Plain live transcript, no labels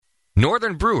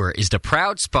Northern Brewer is the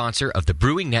proud sponsor of the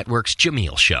Brewing Network's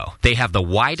Jameel Show. They have the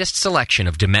widest selection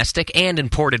of domestic and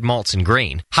imported malts and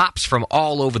grain, hops from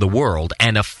all over the world,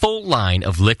 and a full line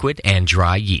of liquid and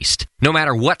dry yeast. No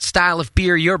matter what style of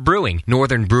beer you're brewing,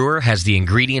 Northern Brewer has the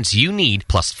ingredients you need,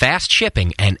 plus fast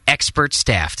shipping and expert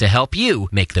staff to help you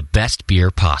make the best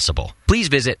beer possible. Please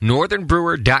visit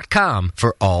northernbrewer.com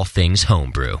for all things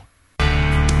homebrew.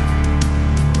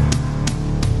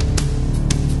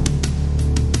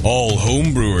 All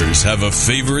homebrewers have a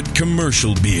favorite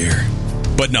commercial beer,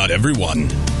 but not everyone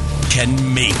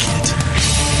can make it.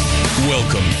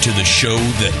 Welcome to the show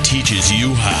that teaches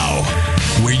you how,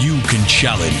 where you can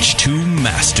challenge two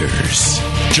masters,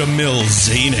 Jamil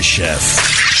Zainashev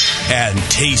and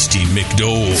Tasty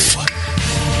McDole.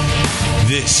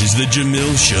 This is the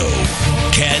Jamil Show.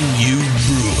 Can you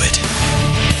brew it?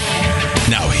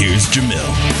 Now here's Jamil.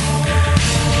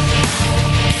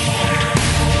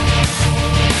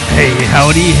 Hey,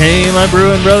 howdy, hey, my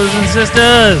brewing brothers and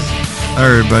sisters. Hi,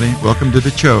 everybody. Welcome to the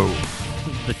show.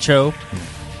 The Cho?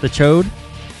 The Chode?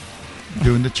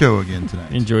 Doing the show again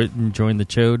tonight. Enjoying the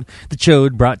Chode. The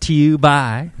Chode brought to you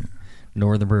by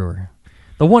Northern Brewer.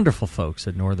 The wonderful folks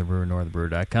at Northern Brewer,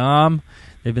 northernbrewer.com.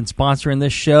 They've been sponsoring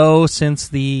this show since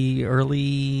the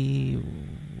early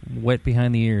wet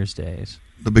behind the ears days.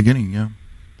 The beginning, yeah.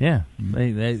 Yeah,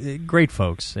 they great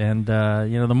folks. And,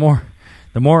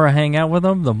 the more I hang out with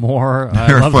them, the more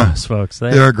I love those folks.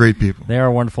 They are great people. They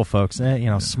are wonderful folks.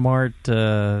 Smart,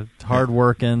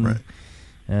 hardworking,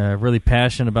 really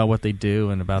passionate about what they do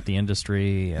and about the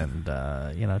industry, and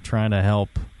trying to help.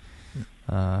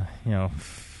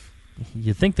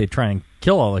 You think they try and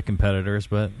kill all the competitors,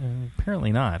 but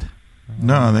apparently not.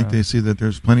 No, I think they see that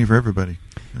there's plenty for everybody.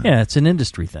 Yeah, it's an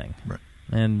industry thing. Right.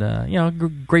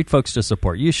 And great folks to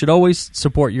support. You should always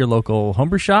support your local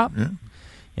homebrew shop. Yeah.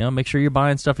 Make sure you're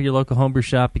buying stuff at your local homebrew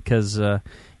shop, because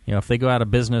if they go out of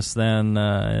business, then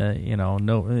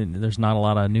there's not a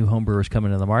lot of new homebrewers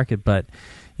coming to the market. But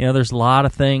there's a lot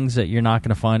of things that you're not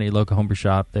going to find at your local homebrew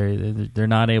shop. They're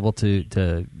not able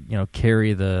to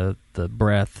carry the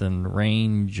breadth and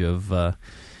range of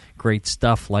great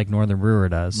stuff like Northern Brewer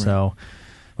does. Right. So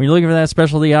when you're looking for that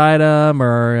specialty item,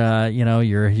 or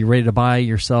you're ready to buy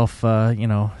yourself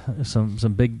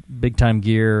some big time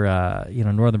gear,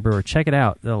 Northern Brewer, check it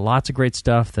out. There are lots of great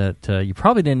stuff that you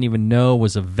probably didn't even know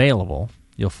was available.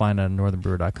 You'll find it on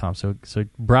northernbrewer.com. So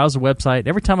browse the website.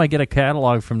 Every time I get a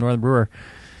catalog from Northern Brewer,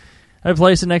 I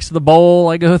place it next to the bowl.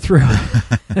 I go through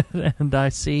and I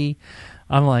see.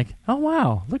 I'm like, oh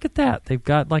wow, look at that! They've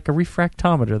got like a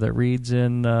refractometer that reads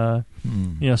in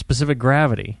specific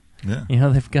gravity. Yeah.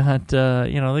 They've got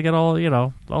they got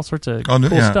all sorts of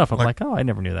cool stuff. I'm like, oh, I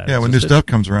never knew that. Yeah, when new stuff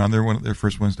comes around, they're one of their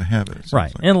first ones to have it.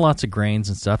 Right, and lots of grains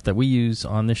and stuff that we use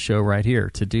on this show right here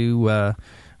to do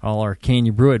all our Can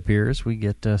You Brew It beers. We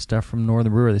get stuff from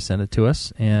Northern Brewer. They send it to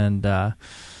us, and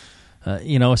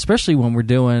especially when we're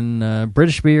doing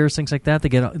British beers, things like that.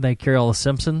 They carry all the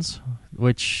Simpsons,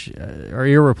 which are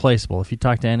irreplaceable. If you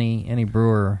talk to any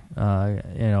brewer,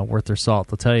 worth their salt,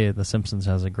 they'll tell you the Simpsons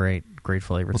has a great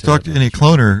flavor. Well, talk to any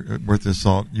cloner worth their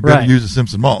salt. You better use the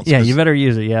Simpson malts. Yeah, you better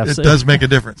use it. Yeah, it does make a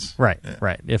difference. Right, yeah.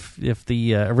 Right. If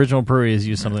the original brewery has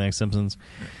used something like Simpsons,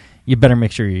 you better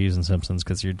make sure you're using Simpsons,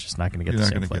 because you're just not going to get the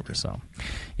same flavor. So,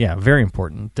 yeah, very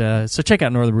important. So check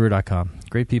out northernbrewer.com.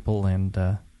 Great people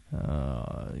and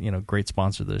great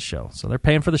sponsor of this show. So they're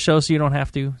paying for the show, so you don't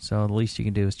have to. So the least you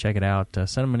can do is check it out. Send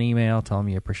them an email. Tell them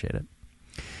you appreciate it.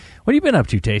 What have you been up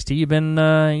to, Tasty? You been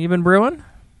brewing?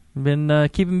 Been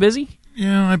keeping busy?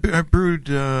 Yeah, I brewed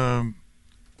a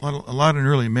lot in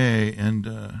early May, and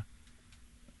I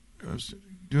was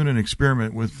doing an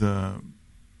experiment with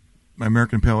my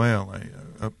American Pale Ale.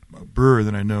 A brewer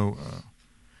that I know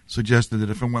suggested that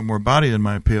if I want more body in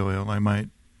my Pale Ale, I might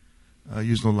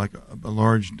use a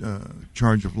large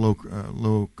charge of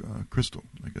low crystal,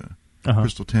 like a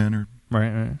Crystal 10 or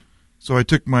right. So I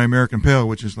took my American Pale,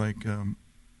 which is like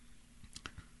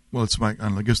it's like,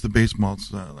 I guess the base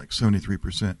malt's like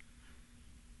 73%.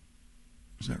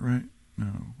 Is that right? No,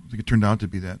 I think it turned out to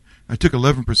be that. I took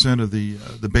 11% of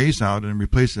the base out and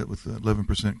replaced it with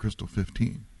 11% Crystal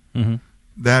 15. Mm-hmm.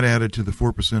 That added to the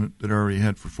 4% that I already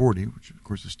had for 40, which of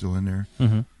course is still in there.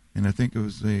 Mm-hmm. And I think it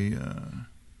was another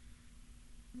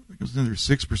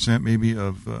 6% maybe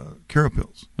of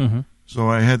carapils. Mm-hmm. So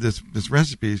I had this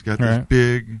recipe. It's got this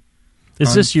big.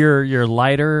 Is this your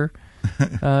lighter?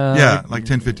 Yeah, like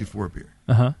 1054 beer.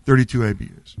 32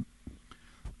 IBUs.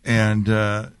 And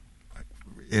I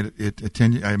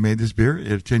made this beer.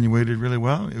 It attenuated really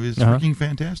well. It was freaking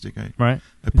fantastic. I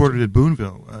poured it at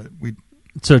Boonville.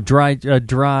 So dry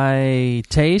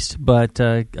taste, but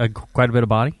quite a bit of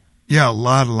body. Yeah, a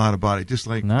lot of body, just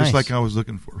like I was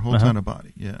looking for, a whole ton of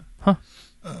body. Yeah. Huh.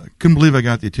 Couldn't believe I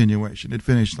got the attenuation. It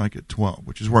finished like at 12,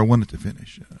 which is where I wanted to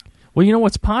finish. Well,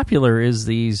 what's popular is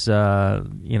these,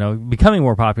 becoming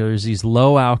more popular is these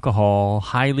low alcohol,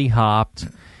 highly hopped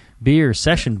beers,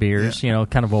 session beers.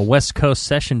 Kind of a West Coast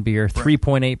session beer,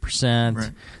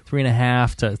 3.8%,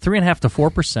 3.5 to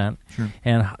 4%, sure.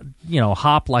 And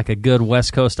hop like a good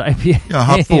West Coast IPA. Yeah,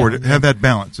 hop forward, have that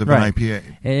balance of an IPA.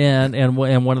 And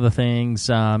one of the things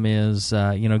is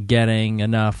getting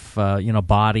enough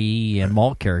body and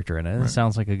malt character in it. Right. It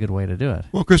sounds like a good way to do it.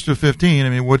 Well, Crystal 15. I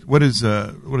mean, what is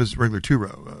regular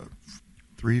 2-row?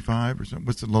 3.5 or something?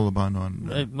 What's the Lullabond on?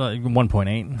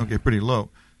 1.8. Okay, pretty low.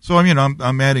 So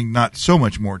I'm adding not so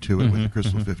much more to it with the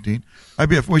Crystal 15. I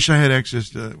wish I had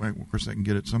access to. Of course, I can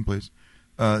get it someplace.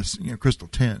 Crystal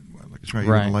 10. Like it's right,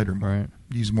 even lighter. Right.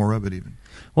 Use more of it even.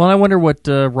 Well, I wonder what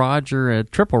Roger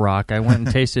at Triple Rock. I went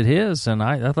and tasted his, and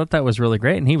I thought that was really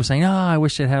great. And he was saying, I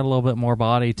wish it had a little bit more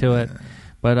body to it.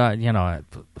 But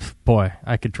boy,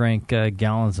 I could drink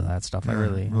gallons of that stuff. I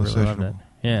really loved it.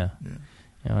 Yeah.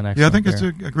 I think it's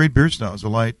a great beer style. It's a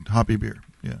light, hoppy beer.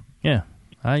 Yeah. Yeah.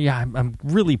 I'm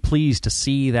really pleased to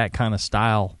see that kind of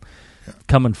style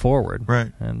coming forward.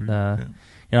 Right. And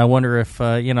I wonder if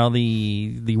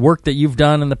the work that you've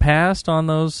done in the past on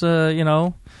those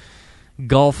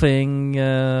golfing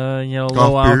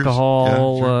low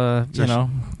alcohol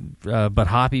but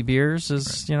hoppy beers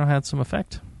has had some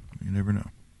effect. You never know.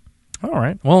 All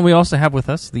right. Well, we also have with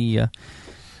us the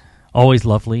always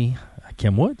lovely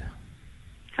Kim Wood.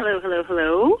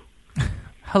 Hello.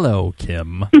 Hello,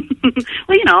 Kim.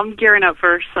 Well, I'm gearing up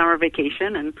for summer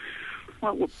vacation, and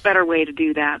what better way to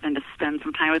do that than to spend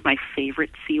some time with my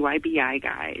favorite CYBI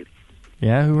guys?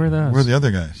 Yeah, who are those? Who are the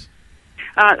other guys?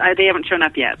 They haven't shown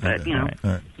up yet, but All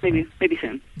right. maybe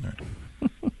soon. All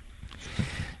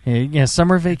right. Yeah,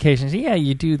 summer vacations. Yeah,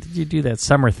 you do that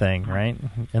summer thing, right?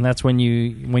 And that's when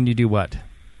you do what?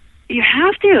 You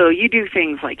have to. You do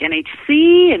things like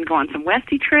NHC and go on some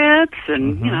Westy trips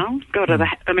and, go to the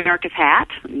America's Hat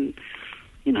and,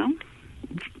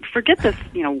 forget this,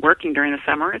 working during the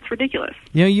summer. It's ridiculous.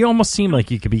 You almost seem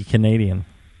like you could be Canadian.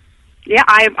 Yeah,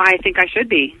 I think I should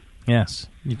be. Yes.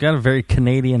 You've got a very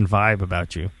Canadian vibe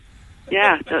about you.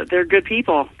 Yeah, they're good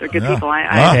people. They're good people.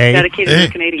 I'm dedicated to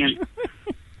the Canadians.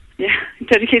 Yeah,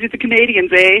 dedicated to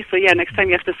Canadians, eh? So, next time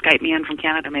you have to Skype me in from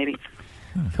Canada, maybe.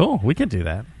 Cool. We could do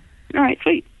that. All right,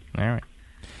 sweet. All right.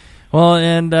 Well,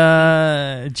 and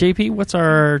JP, what's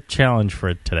our challenge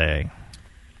for today?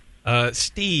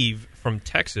 Steve from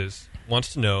Texas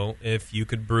wants to know if you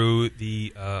could brew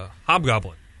the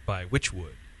Hobgoblin by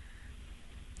Wychwood.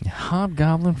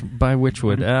 Hobgoblin by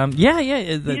Wychwood.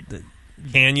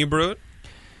 Can you brew it?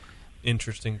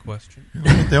 Interesting question.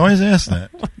 They always ask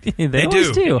that. they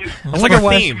always do. It's like a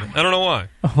theme. I don't know why.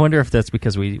 I wonder if that's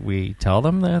because we tell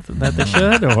them that they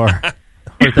should, or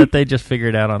that they just figure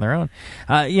it out on their own.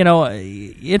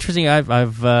 Interesting.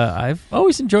 I've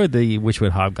always enjoyed the Wychwood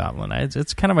Hobgoblin.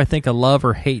 It's kind of, I think, a love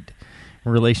or hate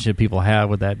relationship people have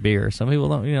with that beer. Some people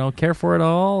don't care for it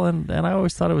all, and I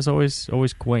always thought it was always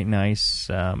quite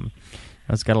nice.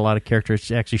 It's got a lot of character.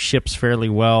 It actually ships fairly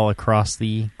well across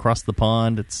the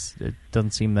pond. It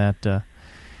doesn't seem that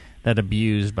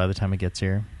abused by the time it gets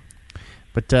here.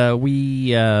 But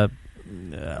our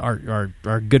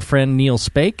good friend Neil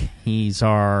Spake, he's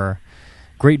our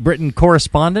Great Britain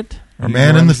correspondent. Our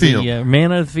man in the field.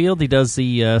 Man in the field. He does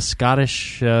the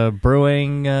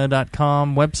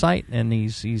ScottishBrewing.com website, and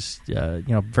he's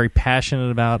very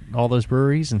passionate about all those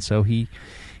breweries, and so he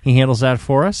handles that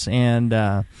for us.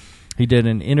 And he did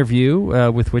an interview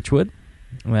with Wychwood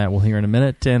that we'll hear in a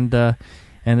minute, and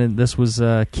this was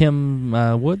Kim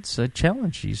Wood's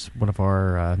challenge. She's one of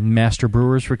our master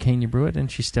brewers for Can You Brew It, and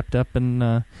she stepped up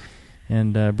and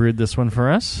brewed this one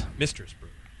for us. Mistress brewer.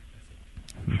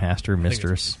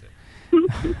 Mistress.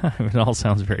 It all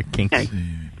sounds very kinky. Okay. I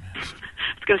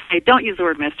was going to say, don't use the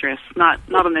word mistress. Not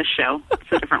on this show. It's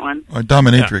a different one. Or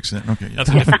dominatrix. Then. Okay. That's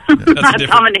a different.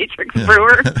 Dominatrix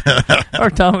brewer. Or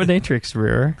dominatrix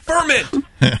brewer. Ferment.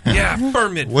 Yeah,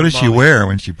 ferment. What does she wear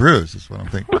when she brews? That's what I'm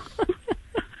thinking.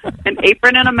 An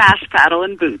apron and a mash paddle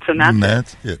and boots, and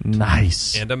that's it.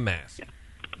 Nice. And a mask.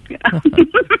 Yeah.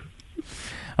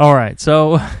 All right,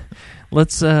 so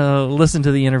let's listen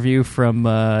to the interview from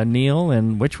Neil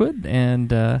and Wychwood,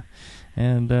 and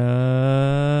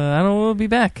we'll be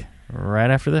back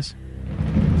right after this.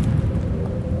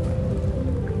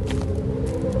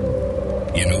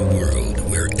 In a world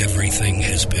where everything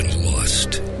has been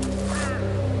lost.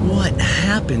 What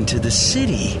happened to the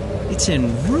city? It's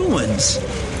in ruins.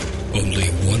 Only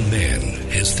one man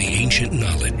has the ancient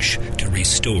knowledge to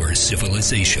restore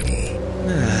civilization.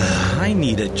 I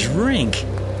need a drink.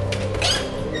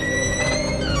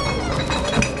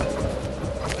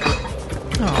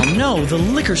 Oh no, the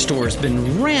liquor store's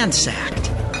been ransacked.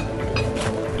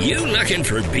 You looking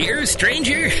for beer,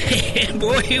 stranger?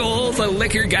 Boy, all the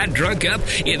liquor got drunk up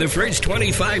in the first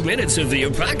 25 minutes of the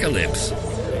apocalypse.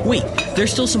 Wait,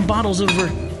 there's still some bottles over...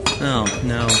 Oh,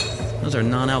 no. Those are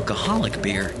non-alcoholic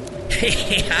beer.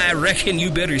 I reckon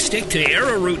you better stick to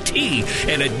arrowroot tea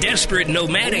and a desperate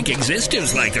nomadic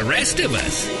existence like the rest of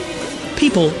us.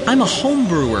 People, I'm a home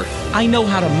brewer. I know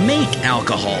how to make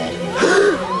alcohol.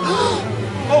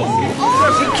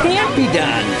 It can't be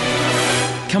done.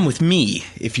 Come with me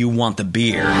if you want the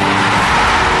beer. Okay,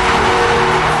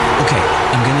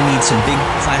 I'm gonna need some big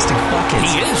plastic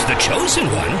buckets. He is the chosen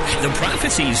one. The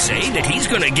prophecies say that he's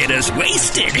gonna get us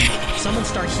wasted. Someone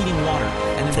start heating water.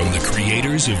 And From the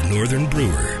creators of Northern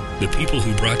Brewer, the people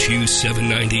who brought you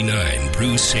 $7.99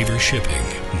 Brew Saver shipping,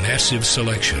 massive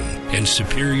selection, and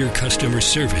superior customer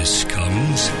service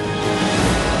comes the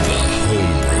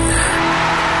home brewer.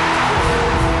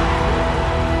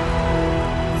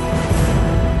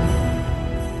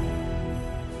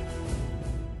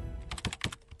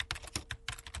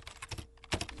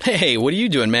 Hey, what are you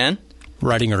doing, man?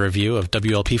 Writing a review of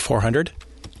WLP 400.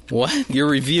 What? You're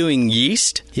reviewing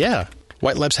yeast? Yeah.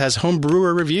 White Labs has home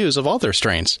brewer reviews of all their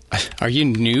strains. Are you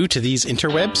new to these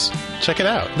interwebs? Check it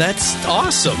out. That's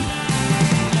awesome.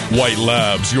 White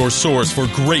Labs, your source for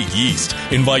great yeast,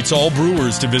 invites all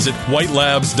brewers to visit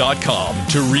whitelabs.com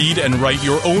to read and write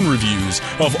your own reviews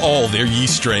of all their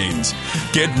yeast strains.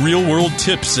 Get real-world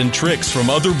tips and tricks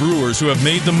from other brewers who have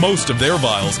made the most of their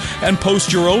vials and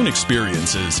post your own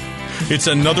experiences. It's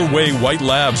another way White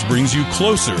Labs brings you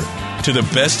closer to the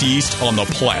best yeast on the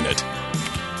planet.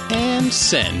 And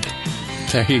send.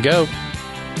 There you go.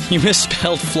 You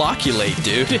misspelled flocculate,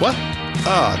 dude. What?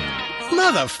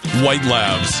 Mother... White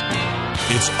Labs.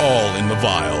 It's all in the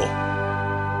vial.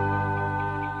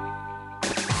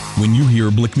 When you hear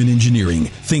Blickman Engineering,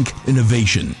 think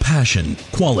innovation, passion,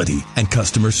 quality, and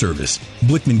customer service.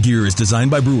 Blickman gear is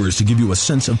designed by brewers to give you a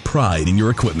sense of pride in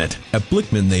your equipment. At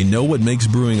Blickman, they know what makes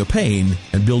brewing a pain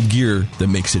and build gear that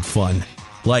makes it fun.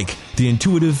 Like the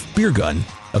intuitive beer gun,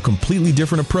 a completely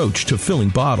different approach to filling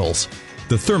bottles.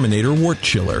 The Therminator Wort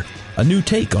Chiller, a new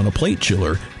take on a plate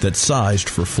chiller that's sized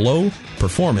for flow,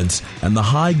 performance, and the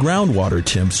high groundwater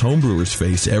temps homebrewers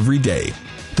face every day.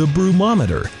 The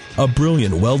Brewmometer, a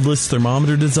brilliant weldless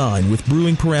thermometer design with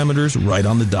brewing parameters right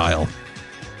on the dial.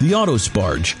 The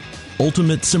Autosparge,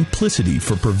 ultimate simplicity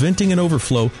for preventing an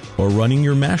overflow or running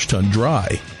your mash tun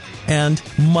dry. And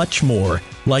much more,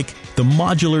 like the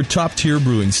modular top-tier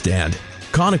brewing stand,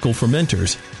 conical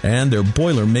fermenters, and their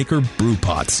Boilermaker brew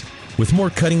pots. With more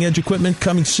cutting-edge equipment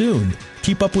coming soon.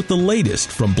 Keep up with the latest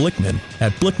from Blickman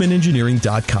at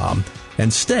blickmanengineering.com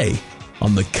and stay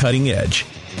on the cutting edge.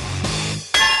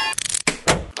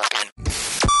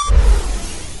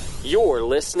 You're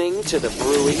listening to the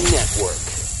Brewing Network.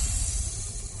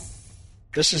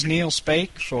 This is Neil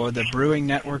Spake for the Brewing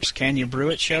Network's Can You Brew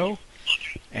It show,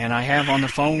 and I have on the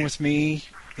phone with me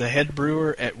the head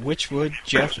brewer at Wychwood,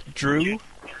 Jeff Drew.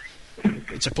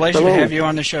 It's a pleasure to have you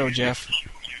on the show, Jeff.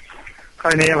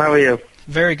 Hi, Neil. How are you?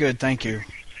 Very good, thank you.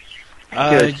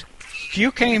 Good.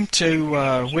 You came to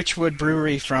Wychwood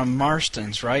Brewery from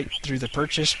Marston's, right, through the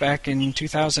purchase back in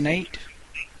 2008?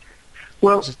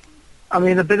 Well, I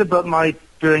mean, a bit about my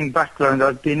brewing background.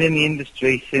 I've been in the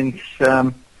industry since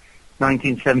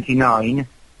 1979,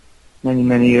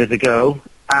 many years ago,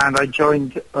 and I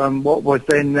joined what was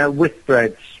then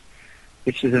Whitbreads,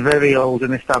 which is a very old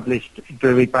and established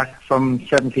brewery back from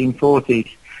 1740s.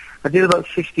 I did about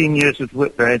 15 years with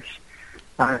Whitbreads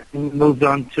and moved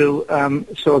on to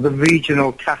sort of the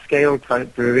regional cask ale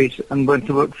type breweries and went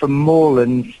to work for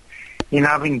Morelands in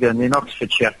Abingdon in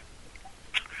Oxfordshire.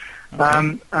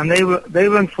 Okay. And they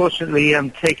were unfortunately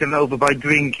taken over by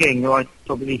Green King. I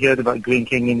probably heard about Green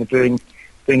King in the brewing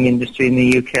industry in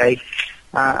the UK,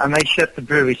 and they shut the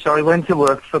brewery. So I went to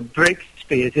work for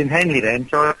Breakspears in Henley then.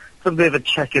 So I have a bit of a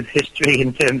checkered history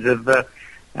in terms of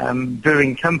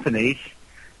brewing companies.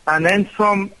 And then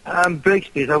from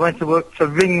Breakspears, I went to work for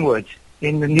Ringwood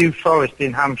in the New Forest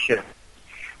in Hampshire,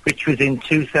 which was in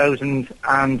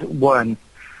 2001.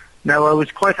 Now, I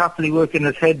was quite happily working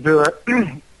as head brewer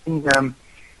in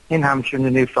Hampshire in the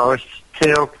New Forest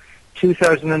till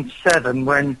 2007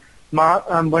 when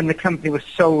the company was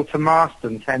sold to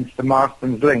Marston's, hence the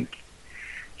Marston's link.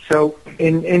 So,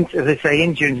 as I say,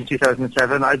 in June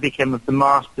 2007, I became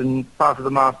part of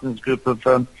the Marston's group of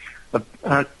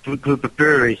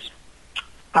breweries,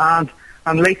 and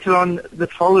And later on, the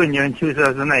following year, in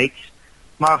 2008,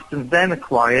 Marston's then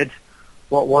acquired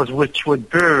what was Wychwood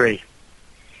Brewery.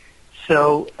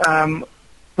 So,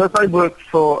 as I worked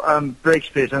for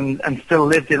Breakspears and still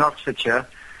lived in Oxfordshire,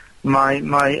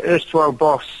 my erstwhile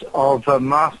boss of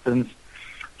Marston's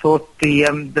thought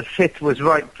the fit was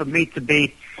right for me to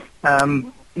be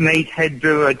made head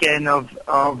brewer again of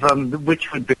the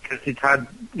Wychwood, because it had,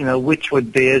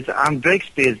 Wychwood beers and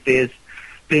Breakspears beers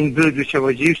being brewed, which I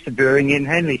was used to brewing in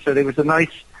Henley. So there was a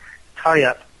nice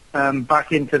tie-up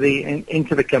back into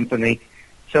the company.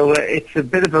 So it's a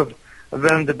bit of a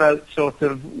roundabout sort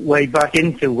of way back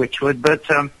into Wychwood, but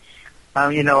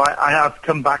I have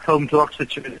come back home to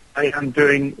Oxfordshire. I am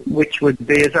doing Wychwood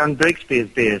beers and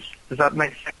Breakspears beers. Does that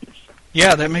make sense?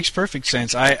 Yeah, that makes perfect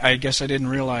sense. I guess I didn't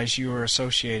realize you were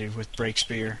associated with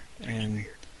Breakspear. And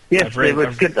yes, it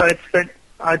was good. I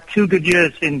had 2 good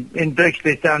years in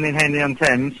Breakspears down in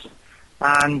Henley-on-Thames,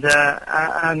 and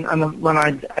when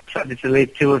I decided to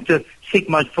leave to seek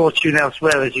my fortune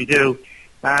elsewhere, as you do,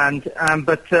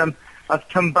 but I've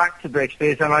come back to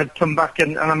Breakspears, and I've come back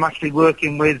and I'm actually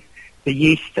working with the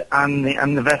yeast and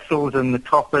the vessels and the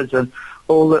toppers and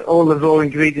all the raw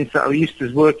ingredients that I used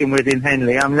to working with in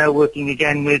Henley. I'm now working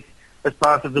again with as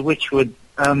part of the Wychwood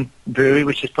Brewery,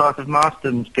 which is part of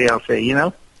Marston's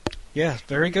PLC. Yeah,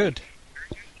 very good.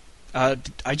 I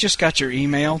just got your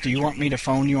email. Do you want me to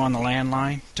phone you on the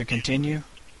landline to continue?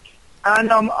 And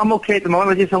I'm okay at the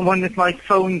moment. I just wonder if my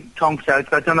phone conks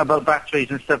out. I don't know about batteries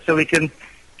and stuff, so we can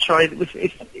try it.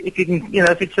 If you can,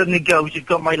 if it suddenly goes, you've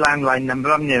got my landline number,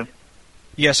 haven't you?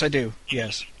 Yes, I do.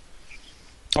 Yes.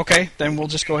 Okay, then we'll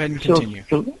just go ahead and continue.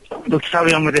 So we'll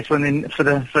carry on with this one for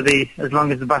the as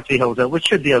long as the battery holds out, which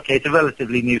should be okay. It's a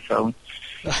relatively new phone.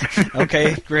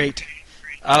 Okay, great.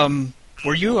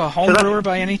 Were you a home brewer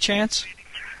by any chance?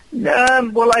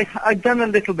 Well, I'd done a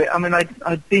little bit. I mean,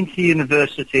 I'd been to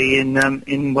university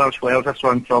in Welsh Wales. That's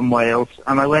where I'm from, Wales,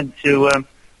 and I went to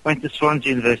Swansea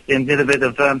University and did a bit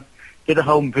of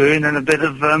home brewing and a bit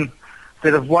of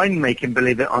winemaking,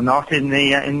 believe it or not,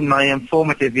 in my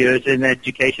formative years in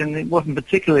education. It wasn't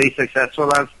particularly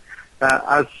successful,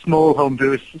 as small home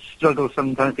brewers struggle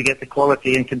sometimes to get the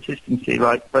quality and consistency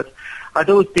right. But I'd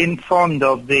always been fond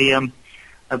of the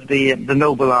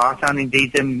noble art, and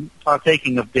indeed them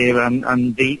partaking of beer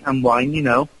and wine,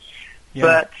 Yeah.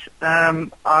 But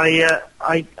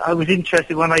I was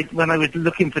interested when I was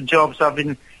looking for jobs. I've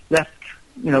been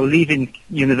leaving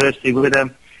university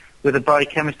with a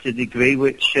biochemistry degree,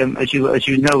 which, as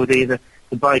you know, the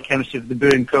biochemistry of the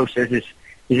brewing process is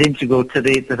integral to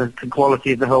the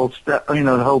quality of the whole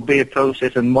beer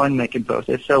process and winemaking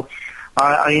process. So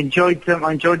I enjoyed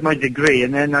my degree,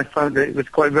 and then I found that it was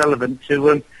quite relevant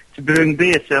to brewing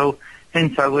beer. So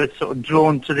hence I was sort of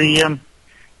drawn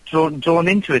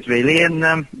into it really, and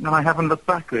I haven't looked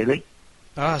back really.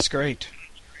 That's great.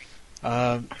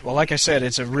 Well, like I said,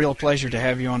 it's a real pleasure to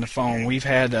have you on the phone. We've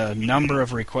had a number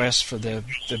of requests for the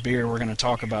beer we're going to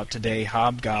talk about today,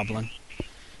 Hobgoblin.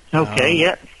 Okay,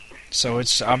 yeah. So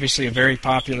it's obviously a very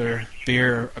popular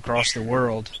beer across the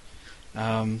world.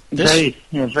 Very.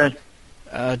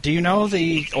 Do you know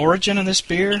the origin of this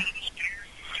beer?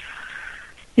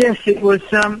 Yes, it was.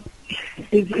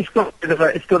 It's got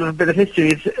a bit of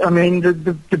history.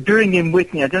 The brewing in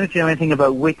Witney. I don't know if you know anything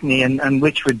about Witney and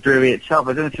Wychwood Brewery itself.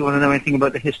 I don't know if you want to know anything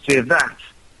about the history of that.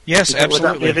 Yes, absolutely.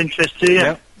 Would that be of interest to you?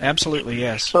 Yep, absolutely,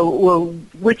 yes. So,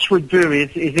 Wychwood Brewery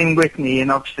is in Witney, in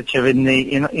Oxfordshire, in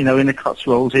the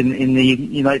Cotswolds, in the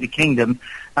United Kingdom,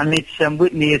 and it's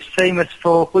Witney is famous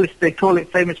for. Well, they call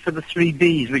it famous for the 3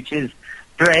 Bs, which is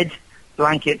bread,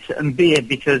 blankets, and beer,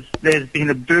 because there's been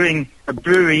a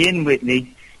brewery in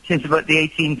Witney since about the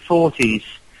 1840s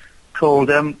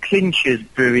called Clinch's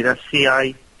Brewery. That's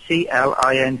Clinchs,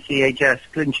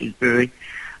 Clinch's Brewery,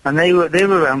 and they were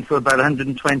around for about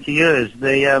 120 years.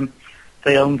 They owned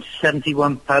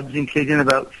 71 pubs, including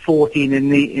about 14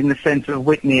 in the centre of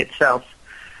Witney itself.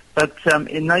 But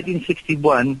in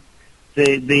 1961,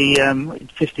 the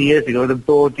 50 years ago, the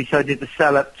board decided to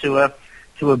sell up to a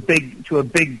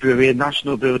big brewery, a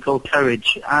national brewery called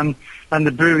Courage, and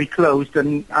the brewery closed,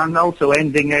 and also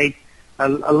ending a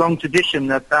long tradition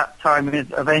at that time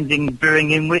of ending brewing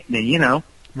in Witney,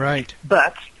 Right.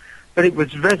 But it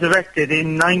was resurrected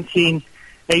in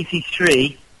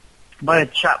 1983 by a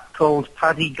chap called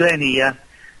Paddy Glennie,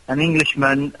 an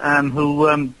Englishman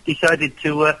who decided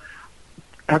to,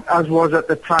 as was at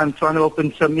the time, trying to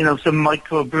open some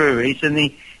microbreweries, and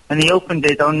he opened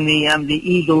it on the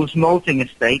Eagles malting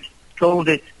estate, called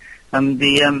it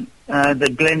the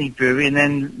Glennie Brewery, and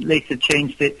then later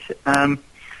changed it to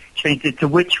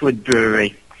Wychwood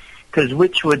Brewery, because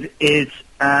Wychwood is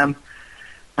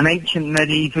an ancient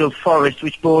medieval forest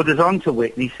which borders onto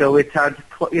Witney, so it had,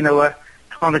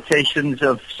 connotations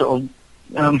of sort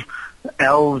of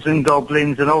elves and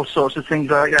goblins and all sorts of things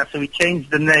like that. So we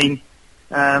changed the name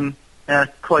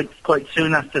quite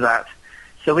soon after that.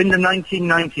 So in the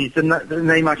 1990s, the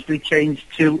name actually changed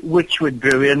to Wychwood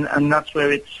Brewing, and that's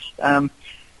where it's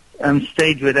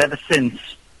stayed with ever since.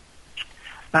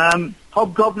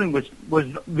 Hobgoblin was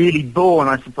really born,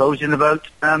 I suppose, in about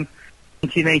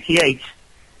 1988.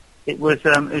 It was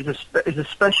a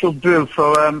special brew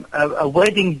for a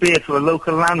wedding beer for a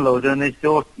local landlord and his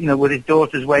daughter, with his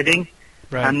daughter's wedding.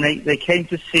 Right. And they came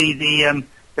to see the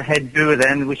head brewer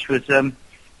then, which was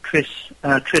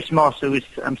Chris Moss, who is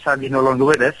sadly no longer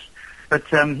with us. But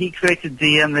he created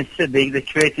they said they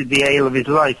created the ale of his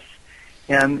life.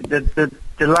 The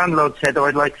landlord said, "Oh,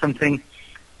 I'd like something,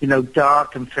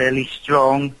 dark and fairly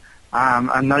strong,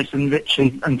 and nice and rich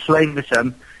and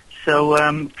flavoursome."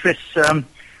 So Chris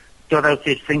got out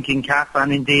his thinking cap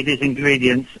and indeed his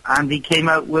ingredients, and he came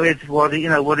out with what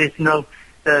is the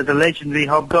legendary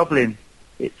Hobgoblin.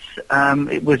 It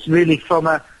was really from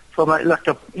a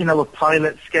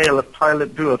pilot scale, a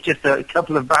pilot brew of just a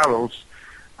couple of barrels,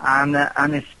 and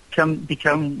it's become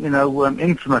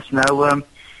infamous now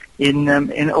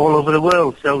in all over the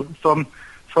world. So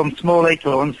from small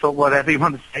acorns, for whatever you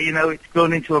want to say, it's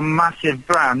grown into a massive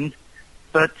brand.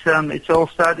 But it's all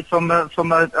started from a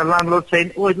landlord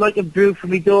saying, "Oh, I'd like a brew for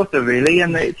my daughter, really,"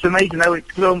 and it's amazing how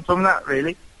it's grown from that,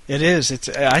 really. It is.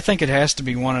 I think it has to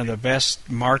be one of the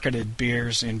best marketed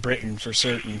beers in Britain for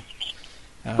certain.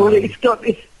 Well, it's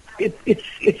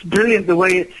brilliant the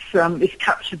way it's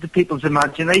captured the people's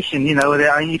imagination.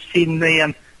 You've seen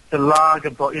the lager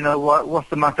boy. What's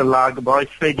the matter, lager boy?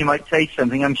 Afraid you might taste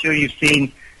something. I'm sure you've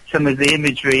seen some of the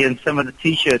imagery and some of the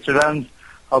T-shirts around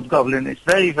Hobgoblin. It's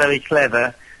very, very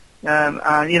clever, and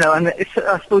it's,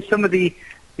 I suppose some of the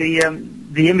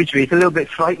imagery is a little bit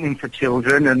frightening for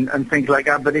children and things like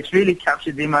that. But it's really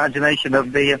captured the imagination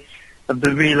of the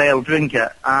real ale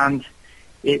drinker, and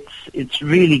it's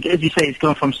really, as you say, it's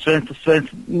gone from strength to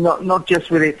strength. Not just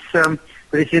with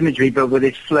its imagery, but with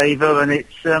its flavour, and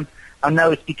and now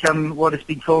it's become what has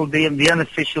been called the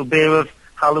unofficial beer of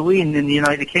Halloween in the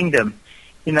United Kingdom.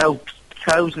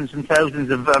 Thousands and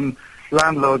thousands of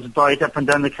landlords buy it up and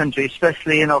down the country,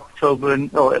 especially in October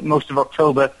or most of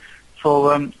October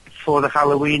for the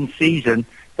Halloween season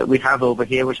that we have over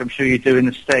here, which I'm sure you do in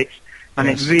the States. And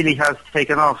yes, it really has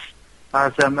taken off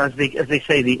as they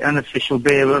say, the unofficial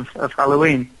beer of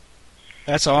Halloween.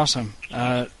 That's awesome.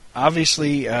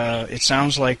 Obviously, it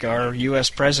sounds like our U.S.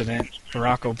 President,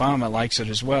 Barack Obama, likes it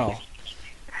as well.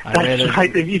 That's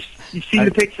right. You've seen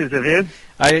the pictures, have you?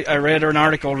 I read an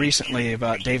article recently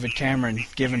about David Cameron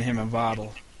giving him a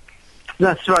bottle.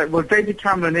 That's right. Well, David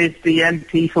Cameron is the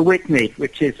MP for Witney,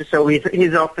 which is so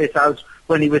his office as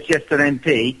when he was just an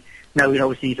MP. Now,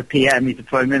 obviously he's a PM, he's a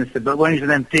Prime Minister, but when he's an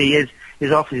MP,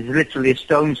 his office is literally a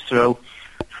stone's throw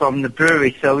from the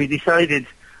brewery. So he decided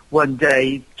one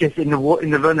day, just in the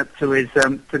run-up to his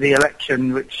to the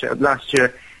election, which last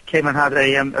year, came and had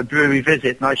a brewery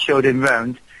visit, and I showed him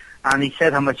round. And he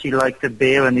said how much he liked the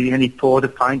beer, and he poured a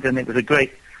pint, and it was a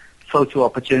great photo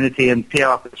opportunity and PR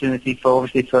opportunity for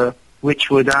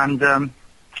Wychwood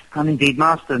and indeed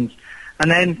Marston's. And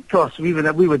then, of course, we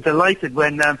were delighted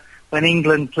when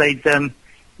England played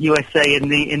USA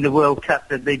in the World Cup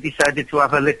that they decided to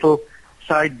have a little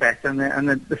side bet, and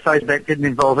the side bet didn't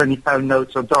involve any pound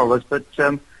notes or dollars, but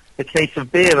a case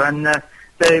of beer, and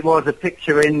there it was, a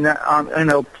picture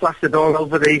plastered all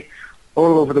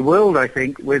over the world, I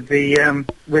think, with the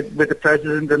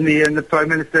president and the prime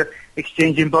minister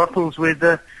exchanging bottles with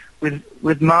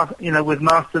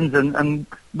Marston's and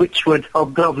Wychwood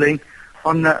Hobgoblin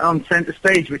on centre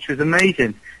stage, which was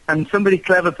amazing. And somebody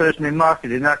clever person in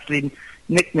marketing actually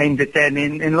nicknamed it then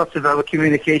in lots of our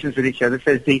communications with each other,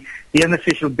 says the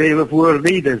unofficial beer of world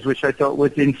leaders, which I thought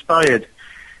was inspired.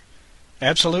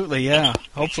 Absolutely, yeah.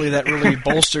 Hopefully that really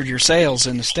bolstered your sales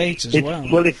in the States as well.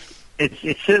 Well, it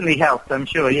certainly helped, I'm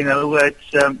sure.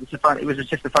 It was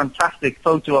just a fantastic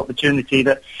photo opportunity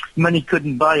that money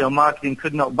couldn't buy, or marketing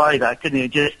could not buy that, couldn't it?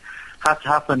 It just had to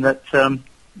happen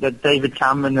that David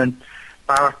Cameron and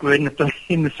Barack were in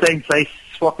the same place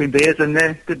swapping beers, and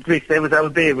good grief, there was our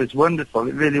beer. It was wonderful.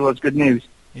 It really was good news.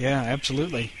 Yeah,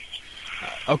 absolutely.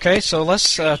 Okay, so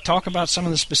let's talk about some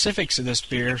of the specifics of this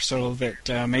beer so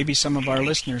that maybe some of our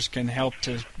listeners can help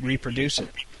to reproduce it.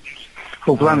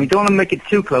 Oh, blimey, don't want to make it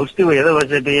too close, do we? Otherwise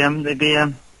they'd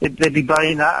be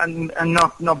buying that and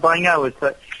not buying ours.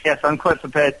 But yes, I'm quite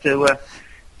prepared to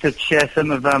share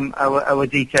some of our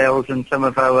details and some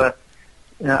of our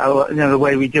the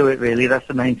way we do it, really. That's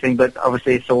the main thing. But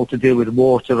obviously, it's all to do with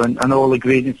water and all the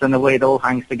ingredients and the way it all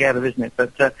hangs together, isn't it?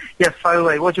 But yes, fire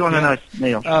away. What do you want to know,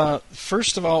 Neil?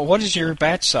 First of all, what is your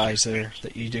batch size there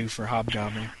that you do for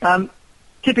Hobgoblin?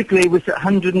 Typically, with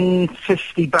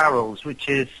 150 barrels, which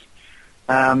is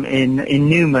in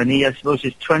new money, I suppose,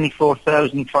 is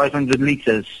 24,500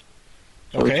 liters.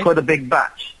 So it's quite a big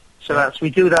batch. So we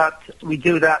do that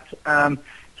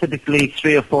typically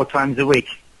 3 or 4 times a week.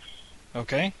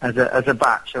 Okay. As a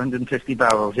batch, 150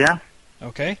 barrels, yeah?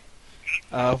 Okay.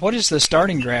 What is the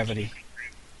starting gravity?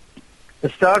 The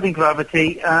starting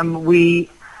gravity, we're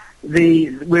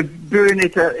brewing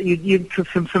it, you're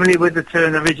familiar with the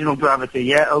term original gravity,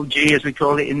 yeah? OG, as we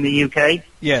call it in the UK?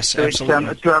 Yes, so absolutely.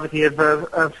 It's a gravity of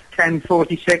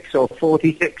 1046 or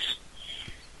 46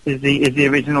 is the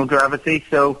original gravity.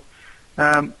 So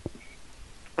a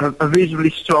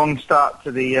reasonably strong start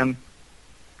to the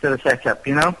setup,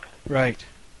 you know? Right.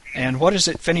 And what does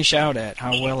it finish out at?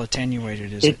 How well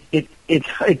attenuated is it?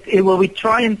 Well, we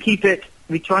try and keep it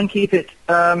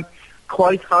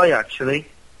quite high, actually.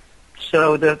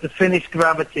 So the finished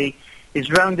gravity is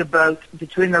round about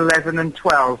between 11 and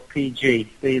 12 pg,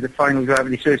 the final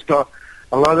gravity. So it's got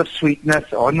a lot of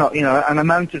sweetness, or not, an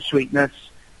amount of sweetness,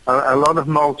 a lot of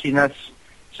maltiness.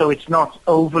 So it's not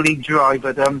overly dry,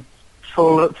 but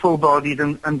full-bodied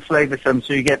and flavoursome.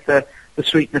 So you get the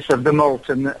sweetness of the malt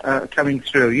and coming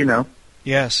through,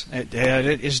 Yes, it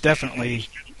is definitely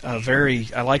I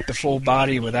like the full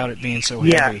body without it being so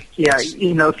heavy. Yeah.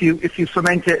 If you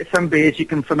ferment it, some beers you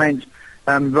can ferment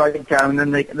right down,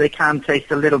 and they can taste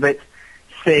a little bit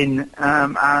thin.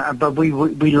 But we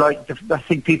like I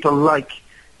think people like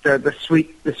the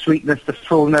sweetness, the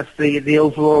fullness, the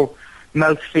overall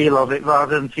mouthfeel of it,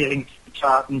 rather than feeling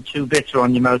tart and too bitter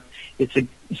on your mouth. It's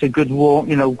a good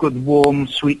warm,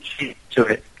 sweet feel to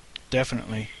it.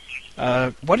 Definitely.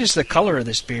 What is the color of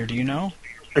this beer? Do you know?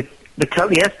 The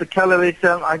color, yes, the color is.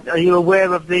 Are you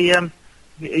aware of the?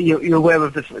 You're aware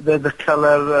of the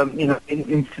color?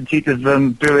 Institute of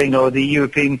Brewing, or the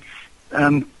European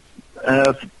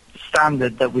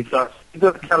standard that we've got. We've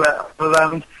got a color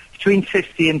around between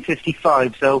 50 and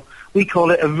 55. So we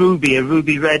call it a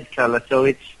ruby red color. So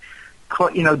it's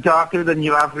quite, darker than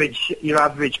your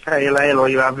average pale ale or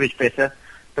your average bitter.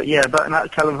 But yeah, about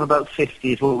that color of about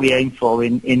 50 is what we aim for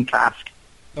in cask.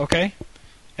 Okay.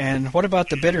 And what about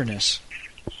the bitterness?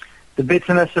 The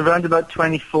bitterness around about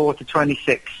 24 to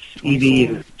 26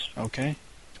 EBU. Okay,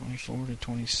 24 to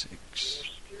 26.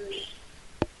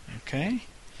 Okay.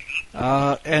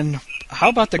 And how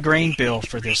about the grain bill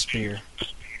for this beer?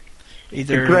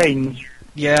 The grains?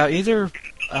 Yeah, either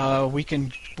we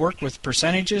can work with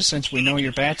percentages since we know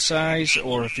your batch size,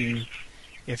 or if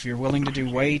you're willing to do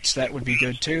weights, that would be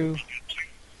good too.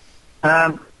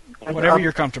 Whatever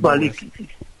you're comfortable with.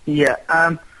 Yeah.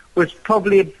 It's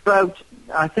probably about.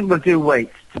 I think we'll do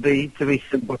weights to be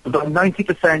simple. About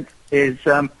 90% is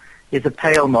a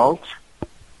pale malt.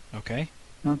 Okay.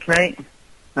 Okay.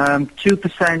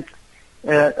 2%. 7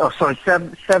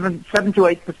 to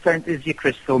 8% is your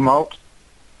crystal malt.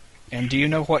 And do you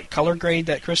know what color grade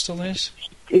that crystal is?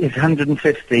 It's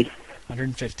 150.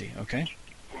 150. Okay.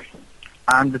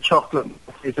 And the chocolate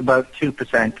is about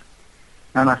 2%, and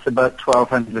that's about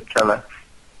 1200 color.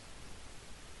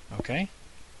 Okay.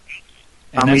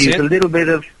 And we use a little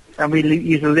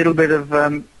bit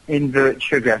of invert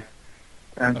sugar,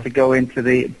 to go into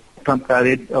the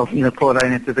pour that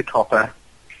into the copper.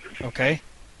 Okay.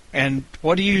 And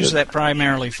what do you use that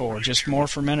primarily for? Just more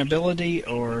fermentability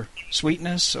or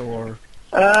sweetness, or?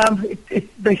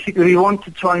 Basically, we want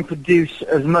to try and produce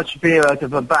as much beer out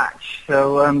of a batch.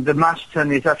 So the mash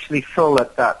tun is actually full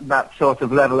at that sort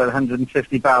of level at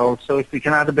 150 barrels. So if we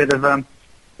can add a bit of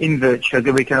invert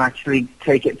sugar, we can actually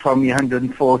take it from your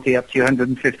 140 up to your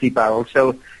 150 barrels.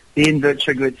 So the invert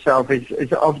sugar itself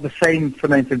is of the same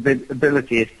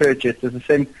fermentability as purchased, as the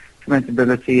same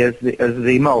fermentability as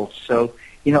the malt. So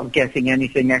you're not getting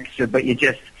anything extra, but you're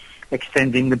just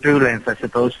extending the brew length, I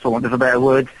suppose, for want of a better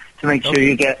word, to make sure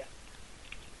you get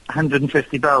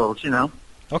 150 barrels,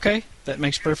 Okay, that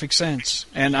makes perfect sense.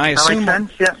 And I assume... That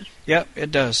makes sense, yeah. Yep,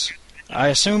 it does. I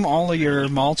assume all of your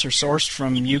malts are sourced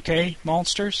from UK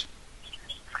maltsters?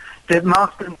 The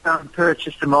Marston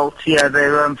purchased the malts, yeah.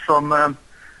 They're from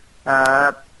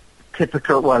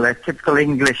typical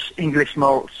English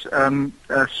malts,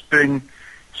 spring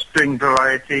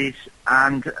varieties,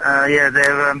 and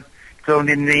they're grown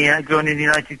in the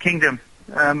United Kingdom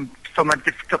from a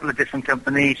couple of different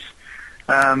companies,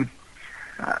 in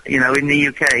the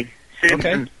UK.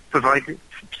 Simpson's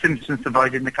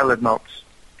provided the coloured malts.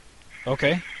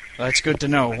 Okay. That's good to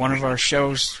know. One of our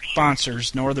show's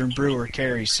sponsors, Northern Brewer,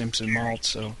 carries Simpson Malt.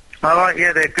 So. All right,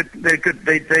 yeah, they're good. They're good.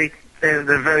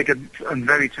 They're very good and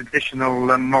very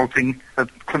traditional malting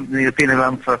company. They've been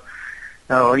around for,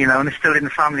 and they're still in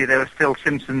the family. They were still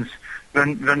Simpsons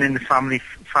running the family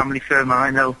firm.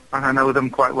 I know them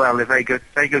quite well. They're very good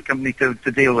company to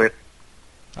deal with.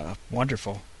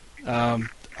 Wonderful. How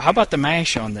about the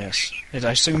mash on this? I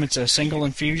assume it's a single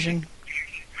infusion.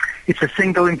 It's a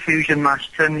single infusion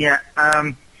mash tun, yeah.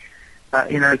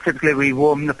 Typically we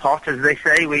warm the pot, as they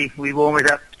say. We warm it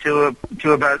up to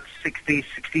about 60,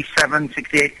 67,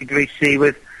 68 degrees C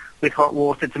with hot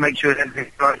water to make sure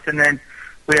everything's right. And then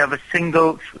we have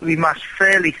we mash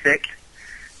fairly thick,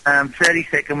 and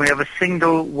we have a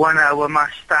single 1 hour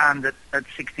mash stand at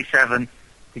 67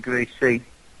 degrees C.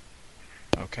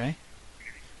 Okay.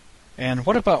 And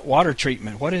what about water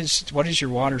treatment? What is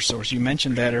your water source? You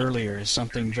mentioned that earlier as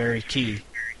something very key.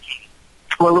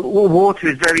 Well, water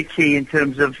is very key in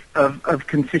terms of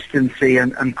consistency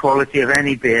and quality of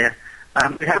any beer.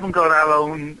 We haven't got our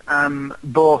own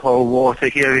borehole water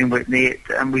here in Whitney,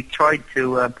 and we tried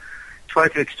to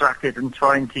extract it and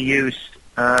trying to use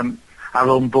our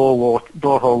own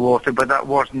borehole water, but that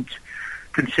wasn't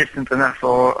consistent enough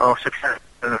or successful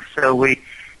enough. So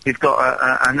we've got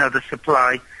another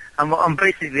supply. And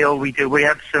basically all we do, we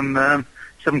have some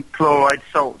chloride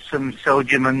salts, some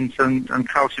sodium and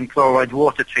calcium chloride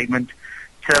water treatment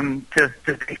to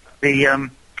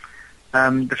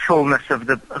the fullness of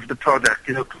the product.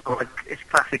 Chloride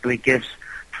classically gives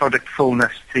product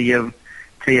fullness to your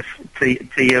beers.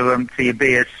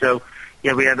 So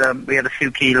yeah, we had a few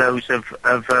kilos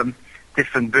of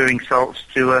different brewing salts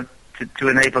to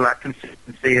enable that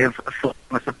consistency of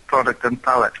fullness of product and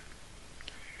palate.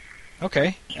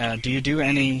 Okay. Do you do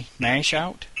any mash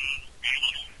out?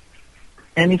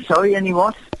 Any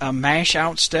what? A mash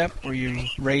out step where you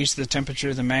raise the temperature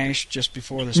of the mash just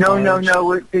before the sparge?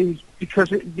 No. Because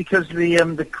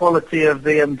the quality of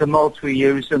the malt we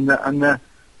use and the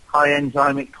high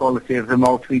enzymic quality of the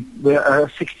malt, we're a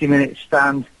 60-minute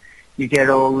stand. You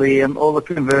get all the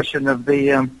conversion of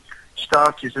the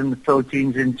starches and the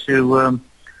proteins into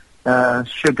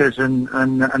sugars and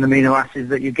amino acids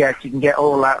that you get. You can get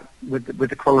all that with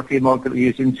the quality of malt that we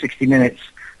use in 60 minutes,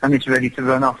 and it's ready to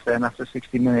run off then after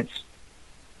 60 minutes.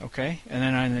 Okay, and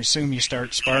then I assume you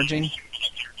start sparging?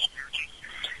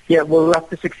 Yeah, well,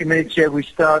 after 60 minutes, yeah, we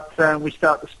start the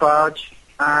sparge,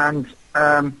 and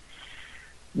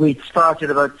we sparge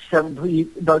at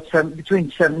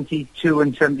between 72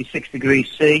 and 76 degrees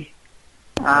C,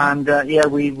 and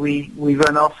we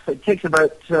run off. It takes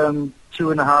about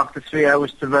 2.5 to 3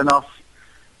 hours to run off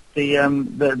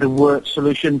the wort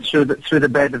solution through the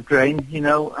bed of grain,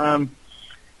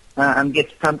 and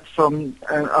gets pumped from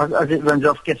as it runs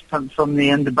off, gets pumped from the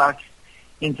underback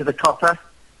into the copper,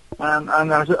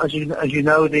 and as you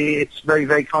know, it's very,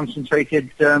 very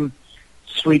concentrated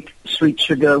sweet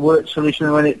sugar wort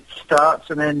solution when it starts,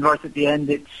 and then right at the end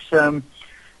it's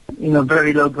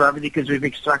very low gravity because we've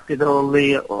extracted all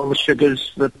the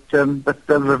sugars that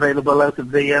are available out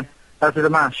of the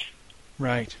mash.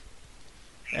 Right.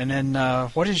 And then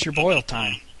what is your boil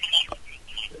time?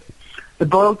 The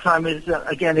boil time is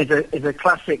a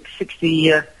classic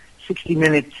 60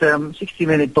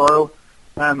 minute boil.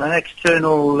 An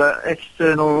external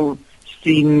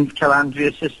steam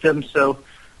calandria system, so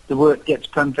the wort gets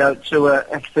pumped out to an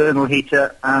external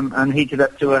heater and heated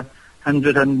up to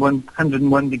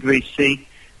 101 degrees C,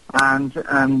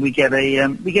 and we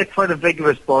get quite a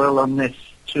vigorous boil on this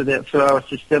through our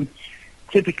system.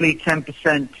 Typically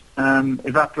 10%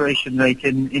 evaporation rate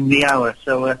in the hour,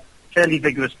 so a fairly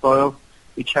vigorous boil,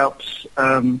 which helps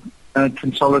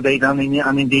consolidate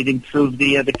and indeed improve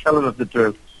the colour of the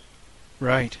brew.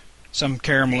 Right. Some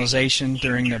caramelization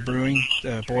during the brewing,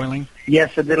 boiling.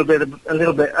 Yes, a little bit,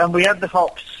 and we had the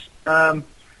hops.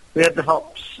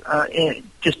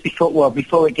 Just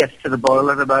before it gets to the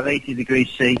boil at about 80 degrees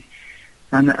C,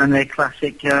 and they're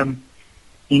classic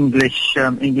English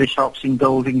hops in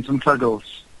Goldings and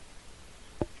Fuggles.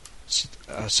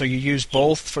 So you use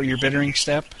both for your bittering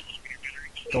step?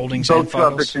 Goldings both and Fuggles? Both for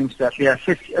our bittering step, yeah.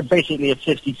 Basically a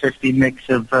 50-50 mix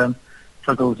of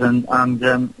Fuggles and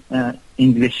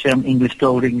English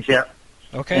Goldings, yeah.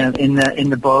 Okay. In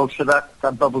the boil, so that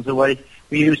bubbles away.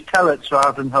 We use pellets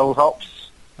rather than whole hops.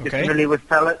 Okay. You're familiar with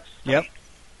pellets? Yep.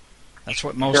 That's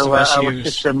what most of us our use. Our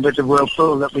system with the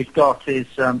whirlpool that we've got is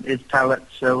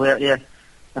pellets. So a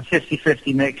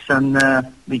 50-50 mix,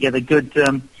 and we get a good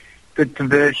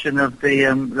conversion of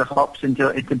the hops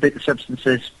into bitter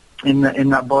substances in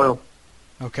that boil.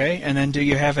 Okay, and then do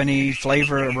you have any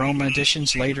flavor aroma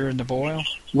additions later in the boil?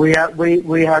 We had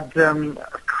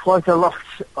quite a lot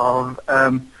of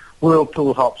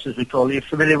whirlpool hops, as we call it. You're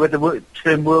familiar with the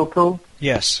term whirlpool?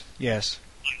 Yes.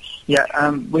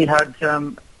 Yeah, we had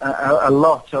a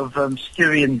lot of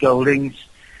Styrian Goldings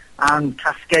and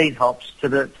Cascade hops to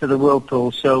the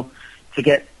whirlpool. So to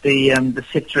get the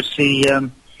citrusy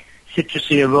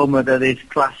aroma that is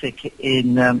classic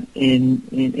in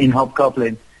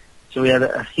Hobgoblin. So we had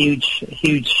a huge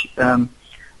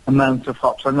amount of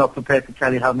hops. I'm not prepared to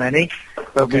tell you how many,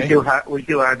 but we do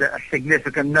have a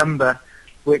significant number,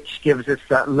 which gives us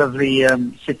that lovely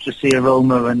citrusy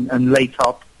aroma and late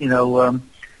hop,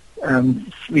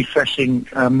 refreshing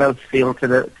mouthfeel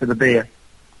to the beer.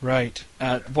 Right.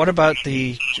 What about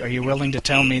are you willing to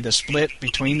tell me the split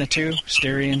between the two,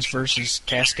 Styrians versus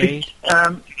Cascade?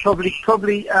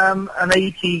 Probably an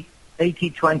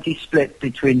 80-20 split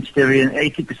between Styrian,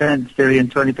 80% Styrian,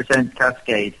 20%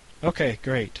 Cascade. Okay,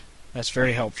 great. That's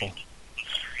very helpful.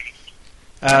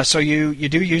 So you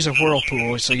do use a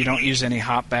whirlpool, so you don't use any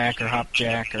hop back or hop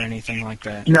jack or anything like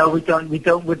that. No, we don't. We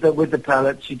don't with the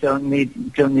pellets. You don't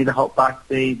need a hop back.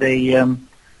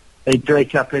 They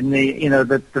break up in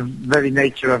the very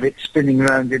nature of it spinning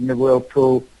around in the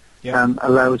whirlpool. Yep.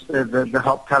 Allows the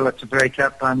hop pellet to break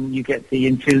up, and you get the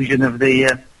infusion of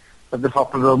the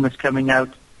hop aromas coming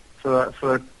out for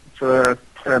a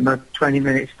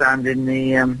 20-minute stand in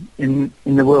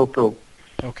the whirlpool.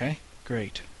 Okay,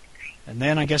 great. And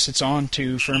then I guess it's on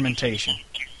to fermentation.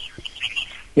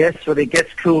 Yes, well, it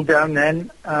gets cooled down then,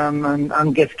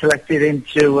 and gets collected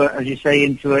into, as you say,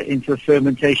 into a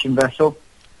fermentation vessel.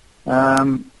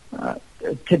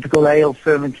 Typical ale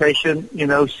fermentation,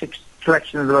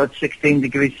 collection of about 16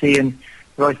 degrees C and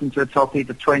right into a toffee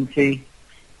to 20.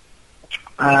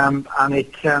 And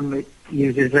it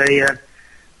uses a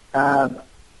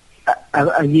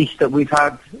yeast that we've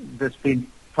had that's been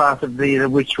part of the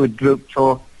Wychwood group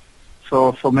for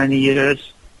many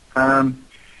years. A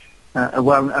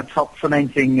top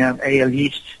fermenting ale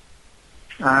yeast,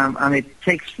 and it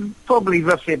takes probably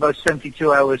roughly about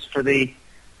 72 hours for the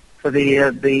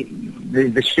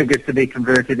sugars to be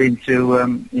converted into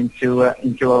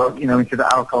the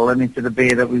alcohol and into the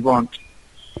beer that we want.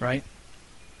 Right.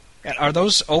 Are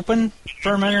those open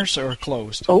fermenters or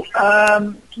closed? Oh,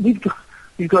 we've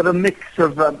got a mix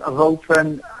of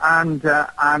open and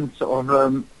sort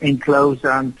of enclosed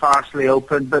and partially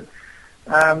open, but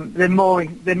they're more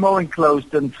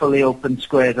enclosed than fully open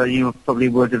squares. You probably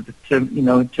would have the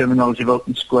terminology of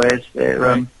open squares.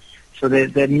 Right. So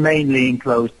they're mainly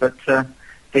enclosed, but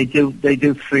they do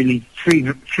free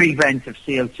vent of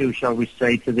CO2, shall we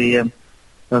say, to the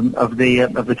of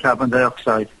the carbon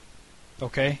dioxide.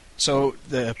 Okay, so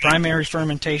the primary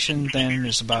fermentation then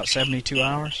is about 72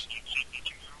 hours.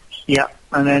 Yeah,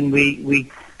 and then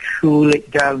we cool it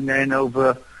down then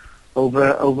over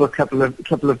a couple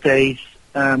of days,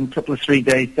 couple of 3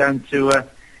 days down to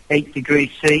 8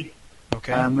 degrees C.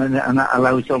 Okay, and that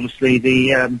allows obviously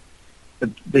the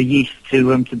yeast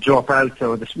to drop out,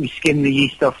 or we skim the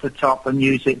yeast off the top and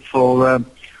use it for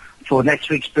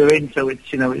next week's brewing. So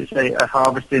it's a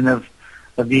harvesting of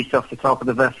yeast off the top of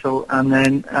the vessel, and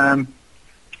then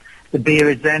the beer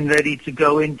is then ready to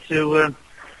go into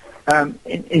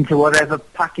whatever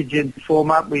packaging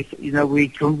format we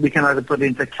can either put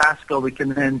into cask, or we can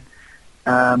then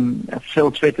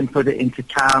filter it and put it into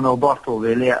can or bottle.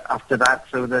 Really, after that,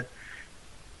 so that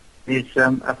is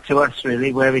up to us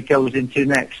really where it goes into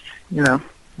next.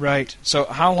 Right. So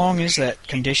how long is that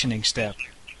conditioning step?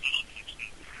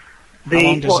 How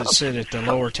long does it sit at the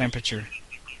lower temperature?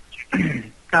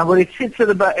 Well, it sits at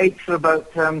about 8 for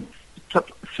about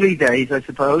 3 days, I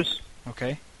suppose.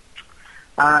 Okay.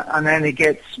 And then it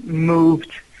gets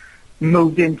moved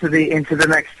into the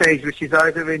next stage, which is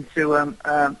either into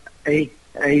a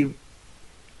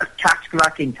cask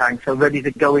racking tank, so ready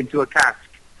to go into a cask.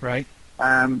 Right.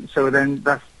 So then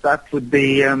that would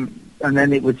be, and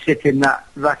then it would sit in that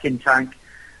racking tank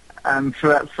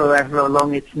for however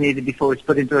long it's needed before it's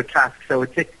put into a cask. So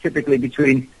it's typically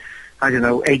between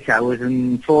 8 hours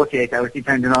and 48 hours,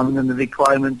 depending on the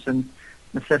requirements and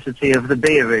necessity of the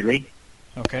beer, really.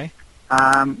 Okay.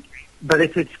 But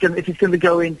if it's going to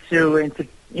go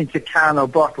into can or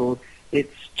bottle,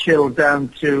 it's chilled down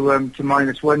to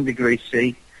 -1 degree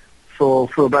C for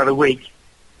about a week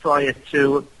prior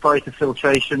to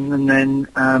filtration, and then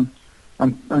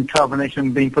and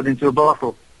carbonation being put into a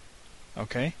bottle.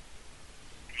 Okay.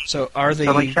 So are the...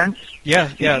 Does that make sense? Yeah,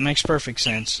 it makes perfect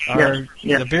sense.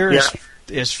 The beer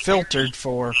is filtered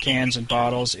for cans and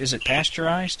bottles. Is it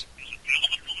pasteurized?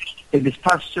 It is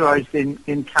pasteurized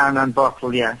in can and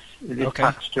bottle, yes. It is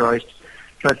pasteurized.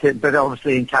 But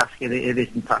obviously in cask it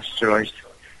isn't pasteurized.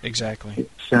 Exactly.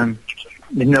 It's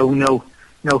no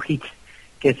no heat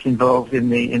gets involved in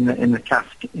the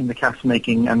cask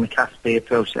making and the cask beer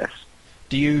process.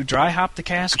 Do you dry hop the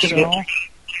casks at all?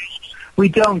 We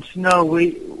don't. No,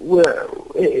 it's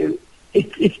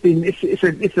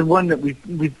a one that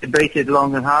we've debated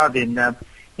long and hard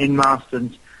in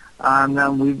Marston's, and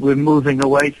we're moving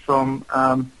away from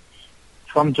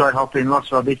dry hopping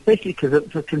lots of it. It's basically because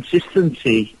of the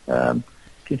consistency of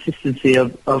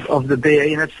the beer.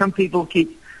 You know, some people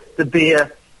keep the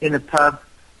beer in a pub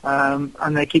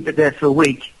and they keep it there for a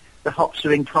week. The hops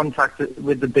are in contact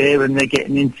with the beer and they get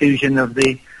an infusion of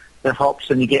the hops,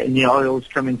 and you're getting the oils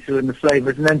coming through and the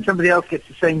flavours. And then somebody else gets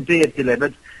the same beer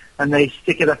delivered and they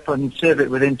stick it up and serve it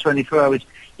within 24 hours.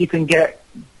 You can get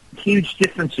huge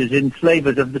differences in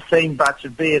flavours of the same batch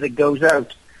of beer that goes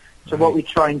out. So what we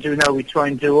try and do now, we try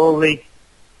and do all the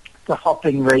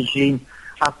hopping regime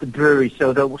at the brewery,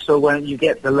 so when you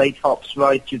get the late hops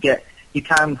right, you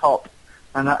can hop.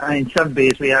 And in some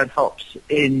beers we had hops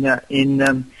in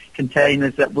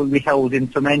containers that we hold in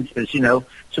fermenters, you know.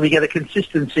 So we get a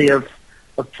consistency of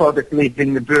product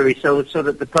leaving the brewery, so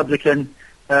that the publican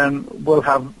will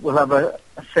have a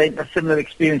similar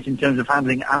experience in terms of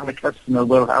handling, and the customer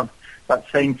will have that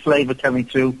same flavour coming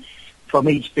through from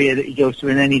each beer that he goes to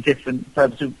in any different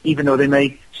pubs, even though they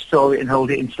may store it and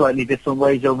hold it in slightly different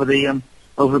ways over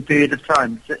a period of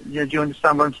time. Do you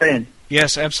understand what I'm saying?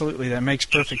 Yes, absolutely. That makes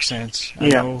perfect sense. I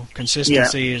know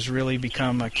consistency has really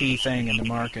become a key thing in the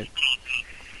market.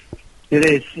 It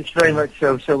is. It's very much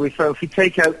so. So if you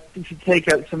take out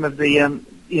some of the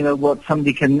what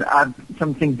somebody can add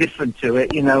something different to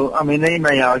it, you know, I mean, they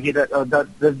may argue that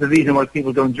the reason why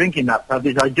people don't drink in that pub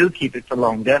is I do keep it for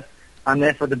longer, and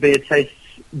therefore the beer tastes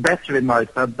better in my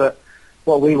pub. But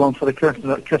what we want for the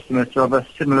customers to have a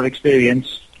similar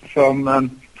experience from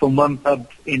one pub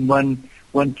in one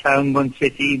town, one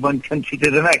city, one country to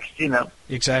the next, you know.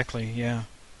 Exactly, yeah.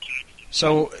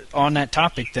 So on that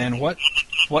topic then, what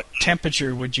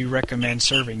temperature would you recommend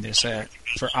serving this at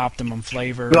for optimum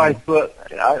flavor? Right, but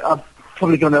I'm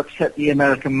probably going to upset the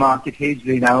American market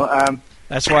hugely now.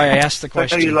 That's why I asked the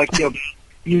question. I know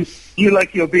you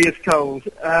like your beers cold.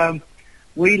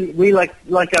 We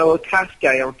like our cask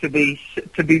ale to be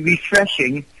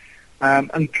refreshing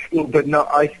and cool, but not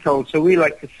ice cold. So we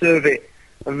like to serve it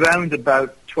around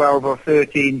about 12 or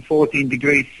 13, 14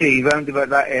 degrees C, round about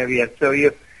that area. So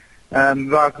you,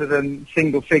 rather than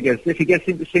single figures. If it gets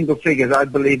into single figures, I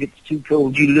believe it's too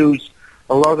cold. You lose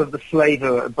a lot of the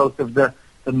flavour, both of the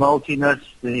maltiness,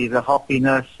 the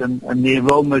hoppiness, and the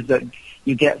aromas that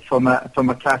you get from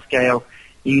a cask ale.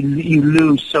 You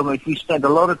lose so much. We spend a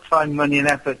lot of time, money, and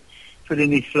effort putting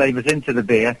these flavours into the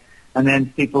beer, and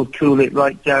then people cool it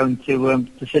right down to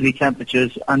city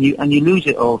temperatures, and you lose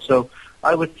it all. So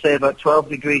I would say about 12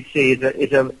 degrees C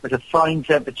is a fine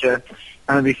temperature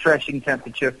and a refreshing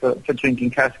temperature for drinking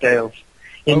cask ales.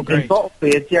 In bottled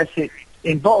beers, yes,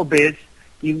 in bottled beers,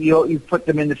 you put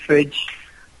them in the fridge.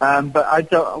 But I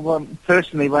don't. Well,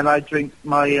 personally, when I drink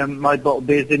my bottled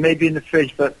beers, they may be in the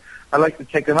fridge, but I like to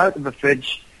take them out of the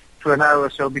fridge for an hour or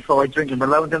so before I drink them,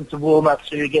 allowing them to warm up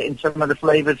so you're getting some of the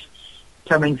flavours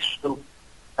coming through,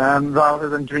 rather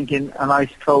than drinking an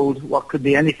ice cold, what could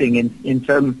be anything in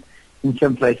some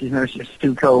places. You know, it's just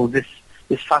too cold.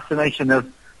 This fascination of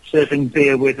serving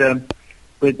beer with a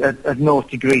 0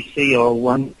 degree C or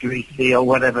 1 degree C or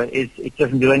whatever, it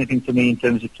doesn't do anything to me in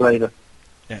terms of flavour.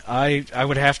 Yeah, I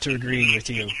would have to agree with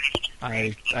you.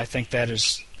 I think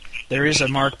there is a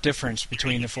marked difference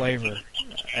between the flavor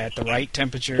at the right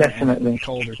temperature and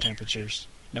colder temperatures,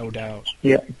 no doubt.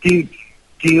 Yeah. Do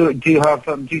you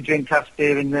drink cask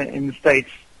beer in the States?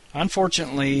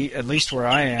 Unfortunately, at least where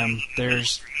I am,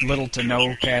 there's little to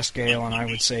no cask ale, and I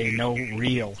would say no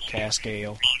real cask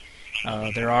ale.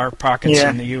 There are pockets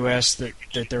in the U.S. that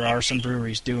there are some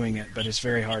breweries doing it, but it's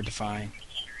very hard to find.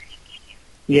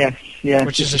 Yes, yeah.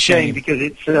 Which is a shame because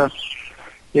it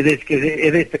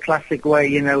is the classic way.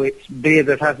 You know, it's beer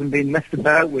that hasn't been messed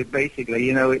about with. Basically,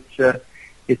 you know,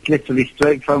 it's literally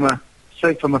straight from a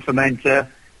fermenter.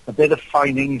 A bit of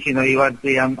finings. You know, you add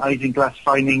the isinglass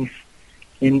finings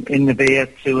in the beer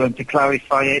to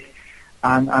clarify it,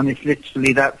 and it's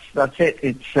literally that's it.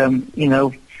 It's you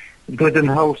know, good and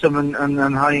wholesome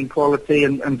and high in quality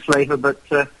and flavour, but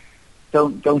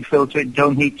don't filter it,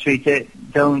 don't heat treat it,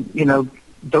 don't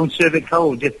serve it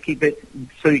cold. Just keep it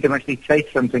so you can actually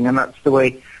taste something, and that's the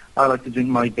way I like to drink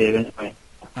my beer anyway.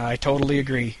 I totally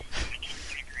agree.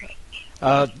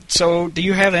 So do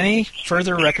you have any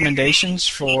further recommendations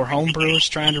for homebrewers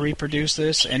trying to reproduce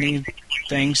this? Any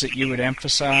things that you would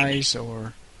emphasize?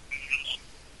 Or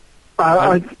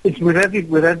It's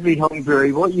with every home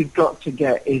brewery. What you've got to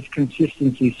get is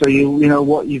consistency. So you know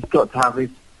what you've got to have is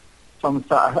some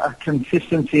sort of a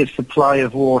consistency of supply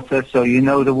of water. So you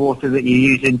know the water that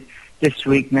you're using this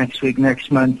week,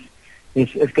 next month,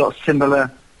 it's got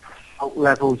similar salt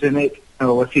levels in it.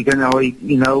 Or if you're going to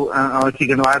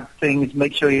add things,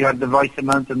 make sure you add the right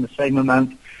amount and the same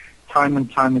amount, time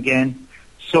and time again.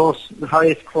 Source the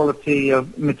highest quality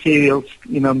of materials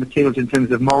in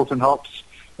terms of malt and hops.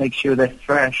 Make sure they're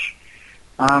fresh,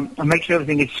 and make sure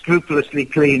everything is scrupulously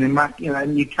clean.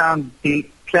 And you can't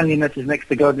beat cleanliness is next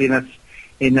to godliness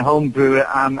in a home brewer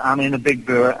and in a big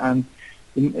brewer. And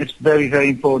it's very, very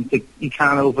important that you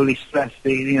can't overly stress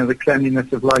the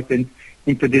cleanliness of life in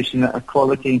producing a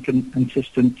quality and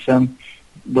consistent,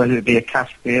 whether it be a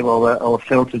cask beer or a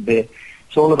filtered beer.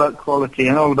 It's all about quality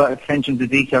and all about attention to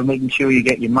detail, making sure you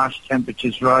get your mash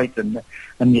temperatures right and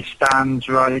your stands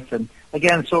right. And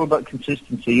again, it's all about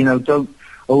consistency. Don't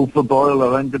overboil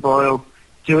or underboil.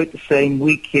 Do it the same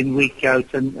week in, week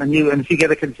out. And if you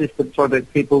get a consistent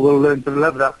product, people will learn to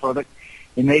love that product.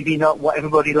 It may be not what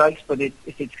everybody likes, but if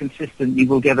it's consistent, you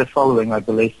will get a following, I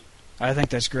believe. I think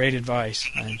that's great advice.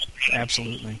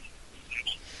 Absolutely.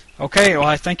 Okay, well,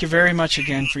 I thank you very much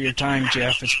again for your time,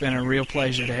 Jeff. It's been a real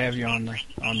pleasure to have you on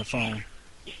the phone.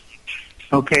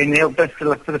 Okay, Neil, best of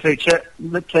luck for the future.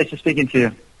 Pleasure speaking to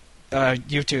you.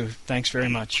 You too. Thanks very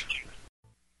much.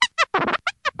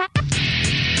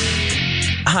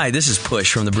 Hi, this is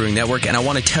Push from the Brewing Network, and I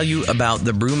want to tell you about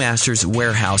the Brewmaster's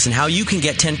Warehouse and how you can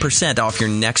get 10% off your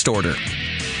next order.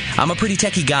 I'm a pretty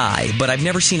techie guy, but I've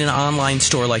never seen an online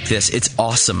store like this. It's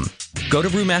awesome. Go to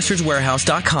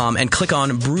brewmasterswarehouse.com and click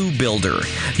on Brew Builder.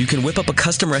 You can whip up a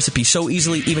custom recipe so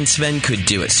easily even Sven could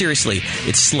do it. Seriously,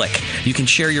 it's slick. You can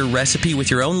share your recipe with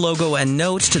your own logo and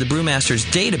notes to the Brewmaster's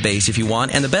database if you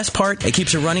want. And the best part, it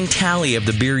keeps a running tally of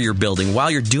the beer you're building while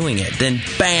you're doing it. Then,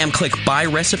 bam, click Buy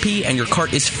Recipe, and your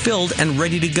cart is filled and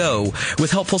ready to go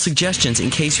with helpful suggestions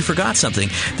in case you forgot something.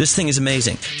 This thing is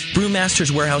amazing.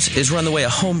 Brewmaster's Warehouse is run the way a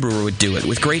home brewer would do it,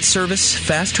 with great service,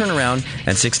 fast turnaround,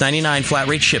 and $6.99 flat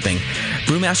rate shipping.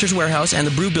 Brewmaster's Warehouse and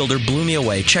the Brew Builder blew me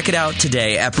away. Check it out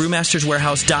today at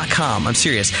brewmasterswarehouse.com. I'm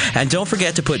serious. And don't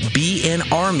forget to put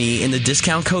BNARMY in the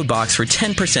discount code box for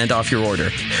 10% off your order.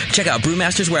 Check out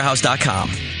brewmasterswarehouse.com.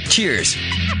 Cheers.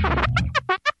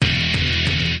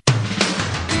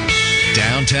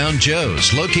 Downtown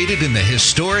Joe's, located in the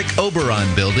historic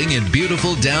Oberon building in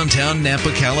beautiful downtown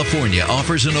Napa, California,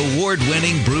 offers an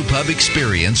award-winning brew pub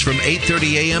experience from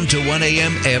 8:30 a.m. to 1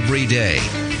 a.m. every day.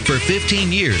 For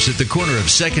 15 years at the corner of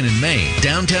 2nd and Main,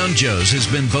 Downtown Joe's has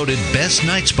been voted Best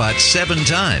Night Spot 7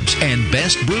 times and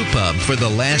Best Brew Pub for the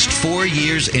last 4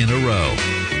 years in a row.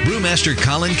 Brewmaster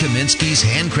Colin Kaminsky's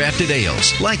handcrafted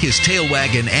ales, like his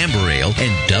Tailwagon Amber Ale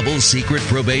and Double Secret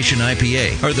Probation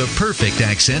IPA, are the perfect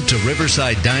accent to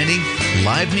riverside dining,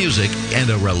 live music,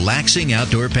 and a relaxing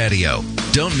outdoor patio.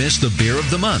 Don't miss the Beer of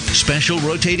the Month, special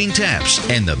rotating taps,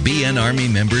 and the BN Army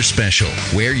Member Special.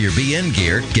 Wear your BN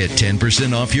gear, get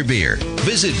 10% off your beer.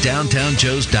 Visit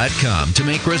downtownjoes.com to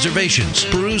make reservations,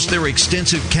 peruse their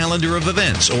extensive calendar of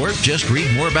events, or just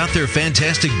read more about their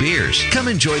fantastic beers. Come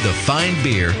enjoy the fine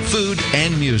beer, food,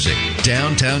 and music.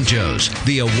 Downtown Joe's,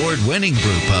 the award-winning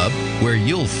brew pub where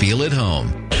you'll feel at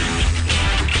home.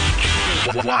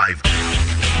 Live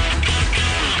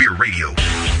Beer Radio.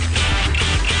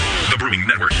 The Brewing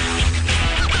Network.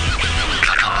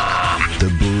 The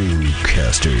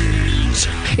Brewcasters.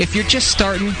 If you're just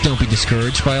starting, don't be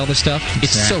discouraged by all this stuff.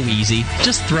 It's so easy.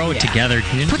 Just throw it together.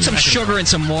 Put some sugar and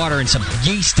some water and some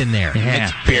yeast in there.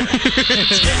 Yeah. It's beer.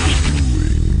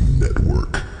 Brewing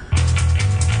Network.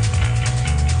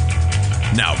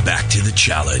 Now back to the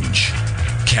challenge.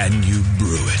 Can you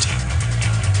brew it?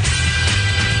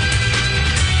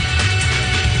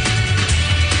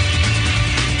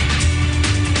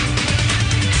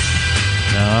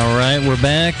 All right, we're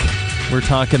back. We're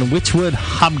talking Wychwood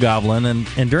Hobgoblin,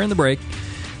 and during the break,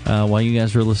 while you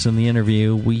guys were listening to the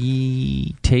interview,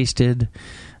 we tasted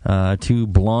 2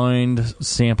 blind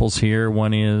samples here.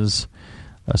 One is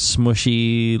a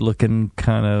smushy-looking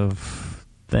kind of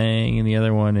thing, and the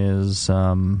other one is,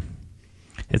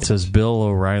 it says Bill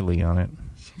O'Reilly on it.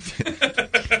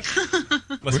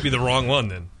 Must be the wrong one,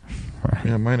 then. Right.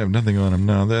 Yeah, mine have nothing on them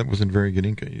now. That wasn't very good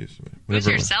ink I used. Who's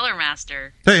your cellar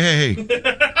master? Hey.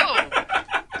 Oh.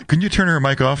 Can you turn her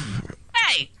mic off?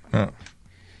 Hey. Oh.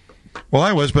 Well,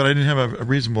 I was, but I didn't have a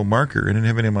reasonable marker. I didn't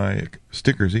have any of my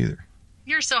stickers either.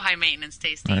 You're so high maintenance,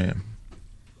 Tasty. I am.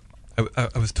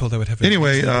 I was told I would have a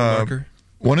anyway, marker.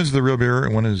 One is the real beer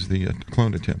and one is the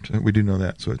cloned attempt. We do know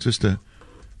that. So it's just we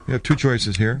have 2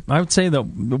 choices here. I would say that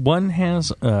one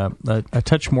has a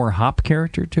touch more hop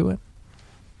character to it.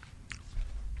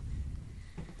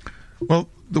 Well,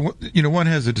 one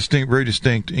has a very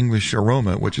distinct English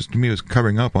aroma, which is to me is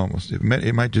covering up almost. It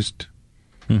might just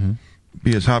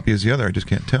be as hoppy as the other. I just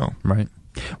can't tell. Right.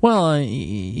 Well,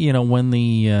 when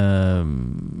the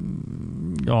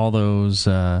all those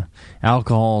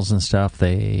alcohols and stuff,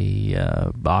 they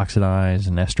oxidize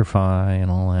and estrify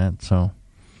and all that. So,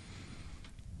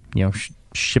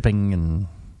 shipping and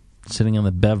sitting on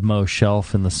the Bevmo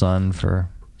shelf in the sun for...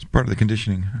 It's part of the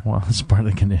conditioning. Well, it's part of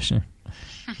the conditioning.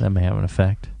 That may have an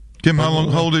effect. Tim, how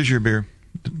old is your beer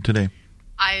today?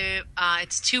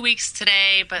 It's 2 weeks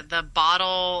today, but the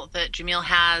bottle that Jamil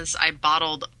has, I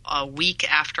bottled a week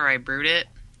after I brewed it,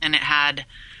 and it had,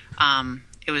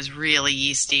 it was really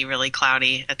yeasty, really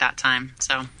cloudy at that time.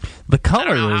 So the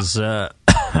color is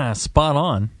spot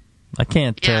on. I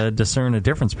can't discern a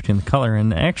difference between the color.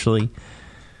 And actually,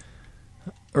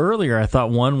 earlier I thought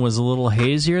one was a little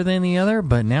hazier than the other,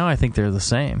 but now I think they're the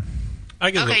same. I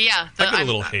get a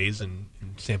little haze in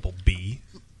sample B.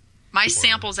 My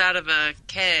sample's out of a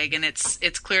keg, and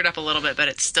it's cleared up a little bit, but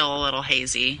it's still a little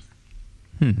hazy.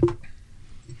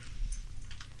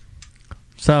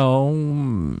 So,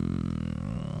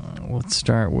 let's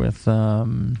start with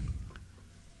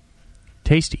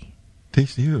Tasty.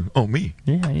 Tasty who? Oh, me.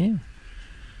 Yeah.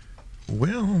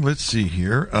 Well, let's see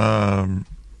here.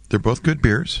 They're both good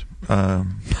beers.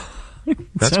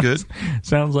 That's good.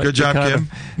 Sounds like good job, Kim.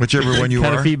 Whichever one you are.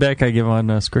 Kind of feedback I give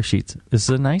on score sheets. This is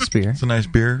a nice beer. It's a nice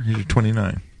beer. You're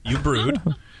 29. You brewed.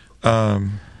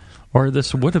 Or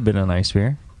this would have been a nice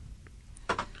beer.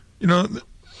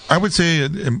 I would say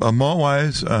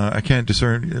malt-wise, I can't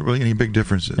discern really any big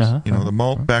differences. The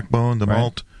malt backbone, the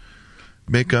malt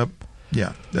makeup.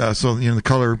 Yeah. So, the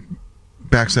color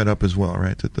backs that up as well,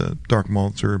 right? That the dark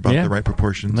malts are about the right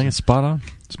proportions. I think it's spot on.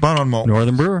 Spot on malt.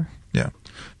 Northern Brewer. Yeah.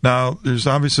 Now, there's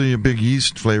obviously a big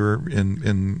yeast flavor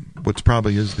in what's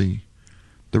probably is the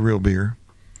real beer,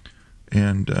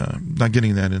 and not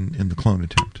getting that in the clone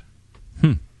attempt.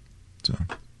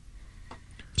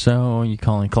 So you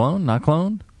calling clone, not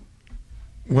clone?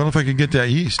 Well, if I could get that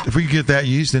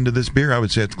yeast, into this beer, I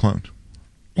would say it's cloned.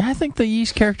 Yeah, I think the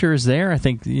yeast character is there. I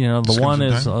think the one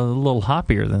is a little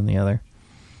hoppier than the other.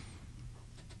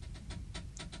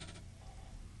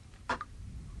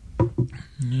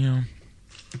 Yeah.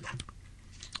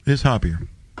 It is hoppier.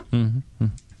 Mm-hmm.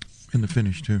 In the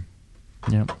finish, too.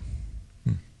 Yep.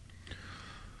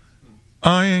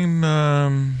 I'm,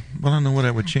 I don't know what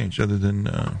I would change other than...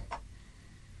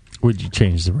 would you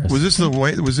change the rest? Was this the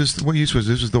white... what yeast was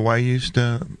this? Was the white yeast?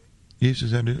 Yeast,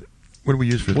 is that it? What do we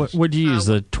use for this? What would you use,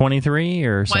 the 23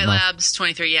 or something? White Labs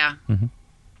 23, yeah. Mm-hmm.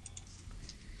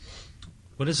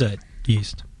 What is that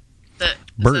yeast?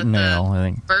 Burton Ale, I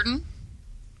think. Burton?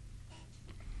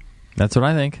 That's what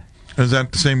I think. Is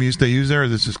that the same yeast they use there, or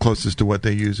this is closest to what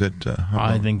they use at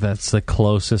I think that's the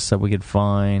closest that we could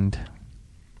find.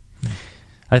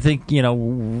 I think,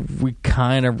 we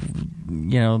kind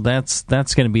of, that's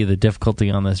going to be the difficulty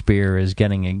on this beer, is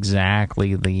getting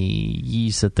exactly the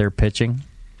yeast that they're pitching.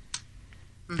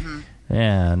 Mm-hmm.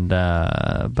 And,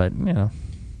 but,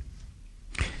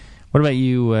 What about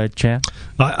you, Chad?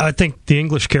 I think the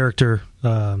English character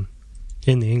in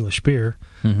the English beer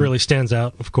really stands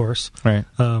out, of course. Right.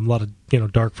 A lot of,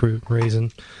 dark fruit,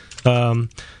 raisin. But,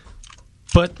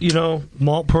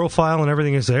 malt profile and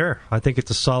everything is there. I think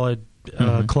it's a solid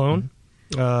clone.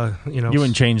 You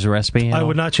wouldn't change the recipe? I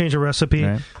would not change the recipe.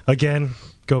 Right. Again,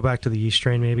 go back to the yeast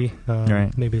strain maybe.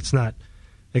 Right. Maybe it's not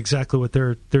exactly what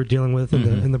they're dealing with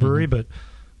in the brewery, but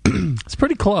it's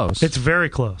pretty close. It's very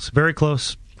close. Very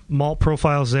close. Malt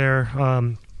profile's there.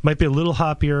 Might be a little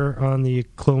hoppier on the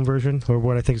clone version, or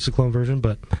what I think is the clone version,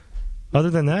 but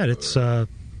other than that, it's a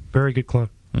very good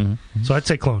clone. Mm-hmm. So I'd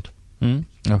say cloned.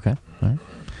 Mm-hmm. Okay. All right.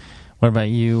 What about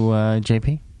you,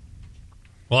 JP?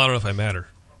 Well, I don't know if I matter.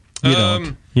 You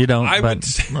don't. You don't. I but, would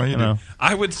say,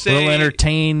 I would say we'll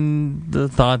entertain the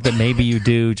thought that maybe you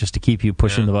do, just to keep you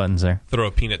pushing the buttons there. Throw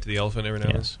a peanut to the elephant every now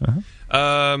and yes. then.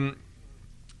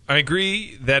 I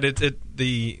agree that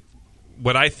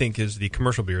what I think is the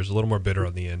commercial beer is a little more bitter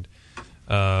on the end.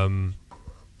 I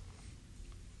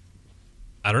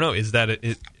don't know. Is that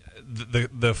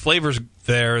the flavors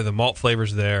there? The malt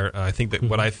flavors there. I think that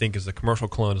what I think is the commercial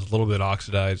clone is a little bit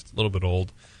oxidized, a little bit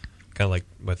old, kind of like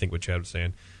I think what Chad was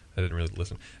saying. I didn't really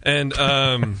listen. And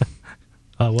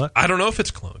what? I don't know if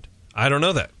it's cloned. I don't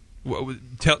know that.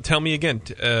 Tell me again.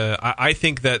 I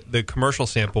think that the commercial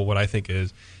sample, what I think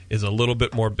is a little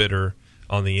bit more bitter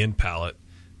on the end palate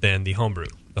than the homebrew.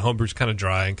 The homebrew's kind of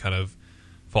dry and kind of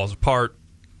falls apart.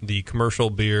 The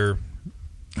commercial beer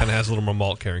kind of has a little more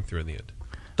malt carrying through in the end.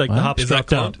 Like the hops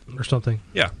dropped out or something.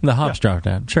 Yeah. The hops dropped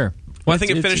out, sure. Well, I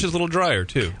think it finishes a little drier,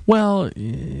 too. Well,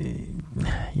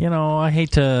 I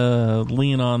hate to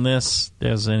lean on this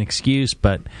as an excuse,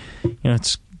 but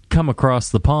it's come across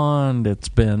the pond. It's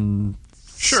been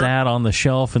sat on the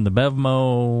shelf in the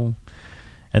Bevmo,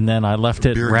 and then I left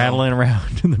it rattling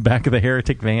around in the back of the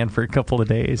Heretic van for a couple of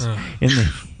days in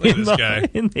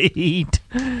the heat.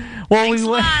 Well,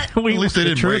 we at least they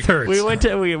didn't break.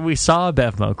 We saw a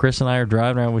Bevmo. Chris and I are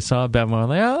driving around. We saw a Bevmo. I'm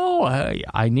like,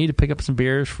 I need to pick up some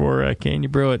beers for Can You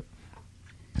Brew It?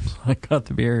 I got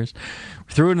the beers,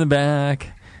 threw it in the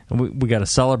back. We got a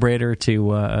celebrator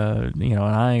to, an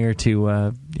iron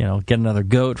to, get another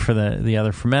goat for the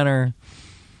other fermenter.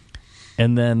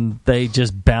 And then they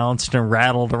just bounced and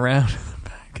rattled around in the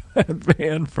back of that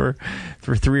van for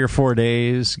 3 or 4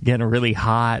 days, getting really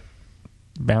hot,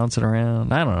 bouncing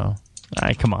around. I don't know.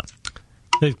 Come on.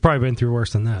 They've probably been through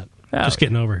worse than that. Just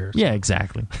getting over here. Yeah,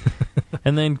 exactly.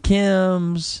 And then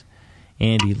Kim's,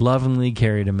 Andy lovingly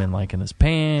carried him in his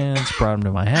pants, brought him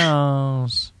to my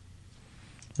house.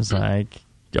 It's like,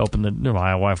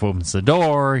 my wife opens the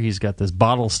door. He's got this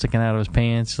bottle sticking out of his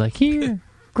pants. He's like, here,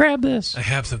 grab this. I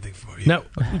have something for you. Now,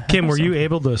 Kim, were you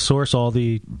able to source all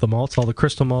the malts, all the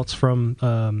crystal malts from,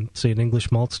 say, an English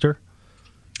maltster?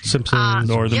 Simpsons?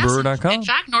 NorthernBrewer.com? In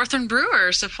fact, Northern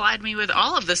Brewer supplied me with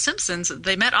all of the Simpsons.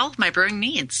 They met all of my brewing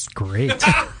needs. Great.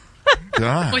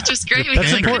 Which is great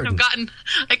because I couldn't have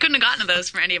gotten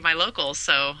those from any of my locals.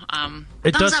 So,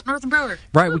 thumbs up, Northern Brewer.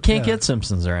 Right, we can't get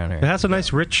Simpsons around here. It has a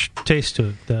nice, rich taste to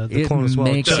it. The clone as well.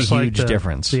 It makes just a huge like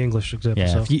difference. The English example.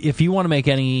 Yeah, so. if you want to make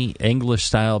any English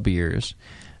style beers,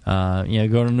 go to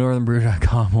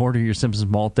northernbrewer.com, order your Simpsons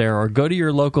malt there, or go to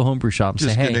your local homebrew shop and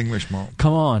just say, get hey, English malt.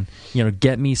 Come on,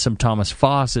 get me some Thomas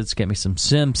Fawcett's, get me some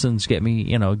Simpsons, get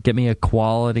me a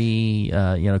quality,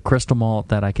 crystal malt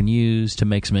that I can use to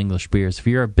make some English beers. If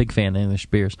you're a big fan of English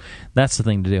beers, that's the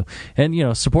thing to do.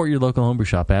 And, support your local homebrew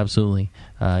shop, absolutely.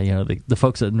 The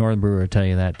folks at Northern Brewer will tell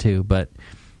you that too, but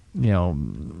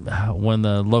when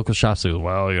the local shop says,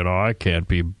 well, I can't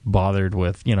be bothered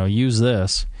with, use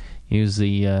this. Use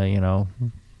the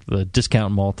the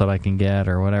discount malt that I can get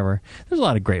or whatever. There's a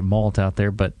lot of great malt out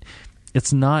there, but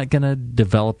it's not going to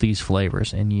develop these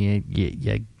flavors, and you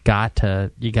got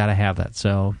to have that.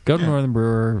 So go to Northern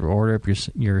Brewer, order up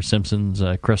your Simpsons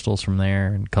crystals from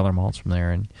there and color malts from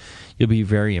there, and you'll be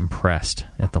very impressed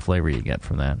at the flavor you get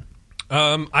from that.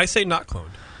 I say not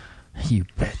cloned. You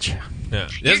betcha. Yeah.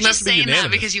 You're just saying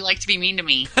that because you like to be mean to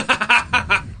me.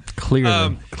 Clearly.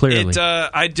 I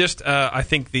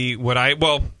think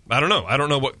I don't know. I don't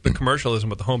know what the commercialism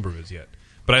with the homebrew is yet.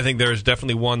 But I think there's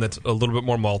definitely one that's a little bit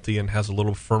more malty and has a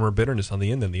little firmer bitterness on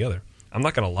the end than the other. I'm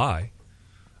not going to lie.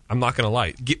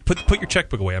 Put your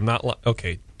checkbook away. I'm not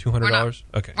okay. $200.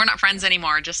 Okay. We're not friends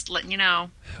anymore. Just letting you know.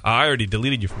 I already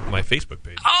deleted you from my Facebook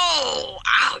page. Oh,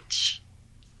 ouch.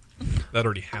 That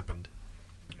already happened.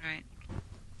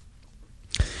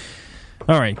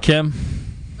 All right, Kim.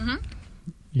 Mm-hmm.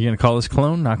 You going to call this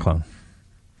clone, not clone?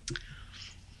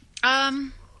 I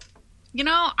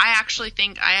actually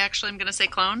am going to say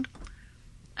cloned.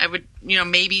 I would,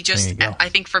 maybe just, I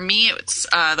think for me, it's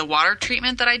the water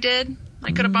treatment that I did.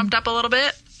 I could have bumped up a little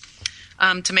bit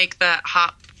to make the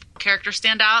hop character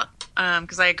stand out,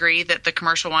 because I agree that the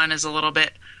commercial one is a little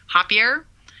bit hoppier.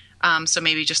 So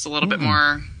maybe just a little bit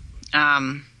more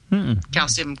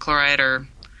calcium chloride or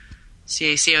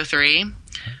CaCO3.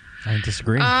 I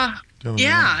disagree. But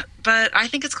I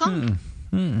think it's cloned.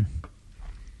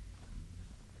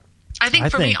 I think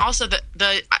for me also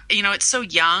the it's so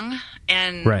young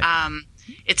and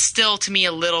it's still to me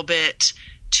a little bit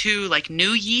too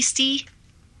new yeasty,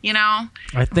 I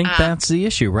think that's the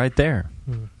issue right there.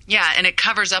 Yeah, and it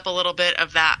covers up a little bit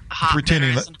of that hop.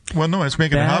 Retaining it's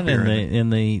making it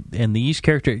hoppier. And the yeast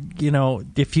character,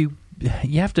 if you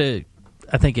have to,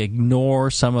 I think,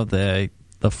 ignore some of the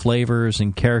flavors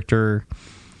and character.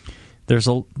 There's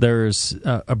a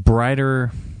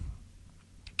brighter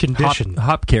condition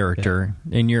hop character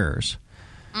in yours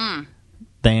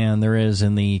than there is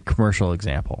in the commercial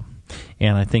example.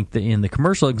 And I think that in the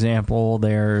commercial example,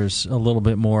 there's a little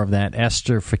bit more of that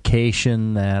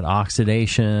esterification, that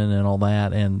oxidation, and all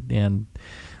that, and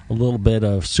a little bit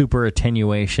of super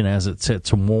attenuation as it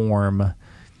sits warm.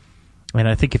 And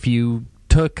I think if you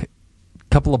took a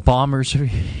couple of bombers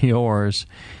of yours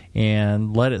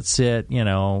and let it sit,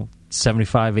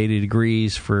 75, 80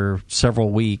 degrees for several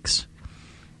weeks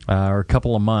or a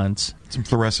couple of months, some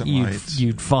fluorescent lights,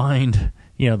 you'd find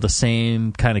the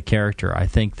same kind of character. I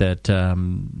think that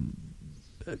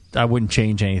I wouldn't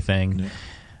change anything.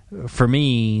 For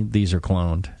me, these are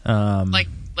cloned. Like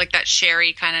like that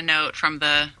sherry kind of note from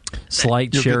the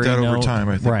slight You'll sherry get that note. over time,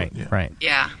 I think. Right, right.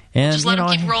 Yeah. And just let them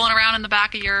keep rolling around in the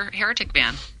back of your Heretic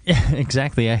van. Yeah,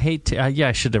 exactly. I hate to,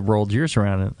 I should have rolled yours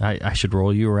around. I should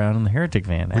roll you around in the Heretic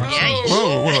van. Actually.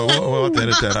 Whoa.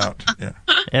 Edit that out. Yeah.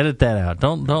 Edit that out.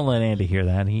 Don't let Andy hear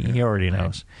that. He already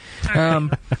knows.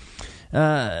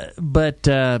 But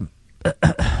I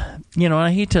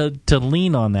hate to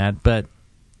lean on that, but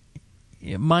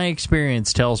my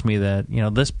experience tells me that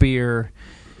this beer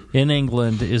in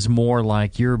England is more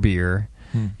like your beer.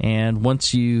 And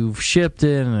once you've shipped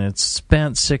it and it's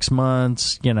spent 6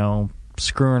 months,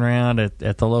 screwing around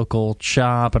at the local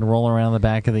shop and rolling around the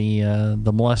back of the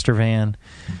molester van,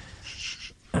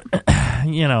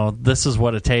 this is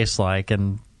what it tastes like.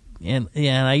 And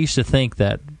I used to think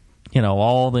that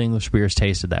all the English beers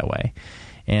tasted that way.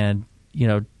 And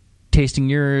tasting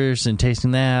yours and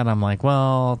tasting that, I'm like,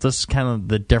 well, this is kind of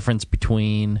the difference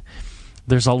between.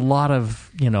 There's a lot of,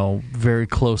 very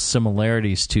close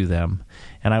similarities to them.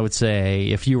 And I would say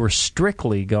if you were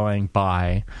strictly going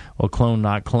by, clone,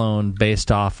 not clone,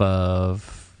 based off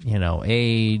of,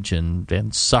 age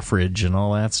and suffrage and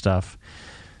all that stuff,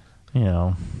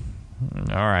 all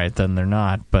right, then they're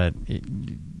not. But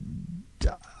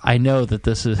I know that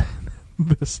this is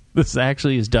this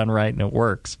actually is done right and it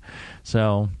works.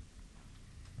 So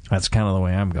that's kind of the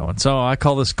way I'm going. So I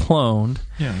call this cloned.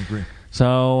 Yeah, I agree.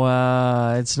 So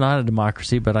it's not a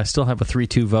democracy, but I still have a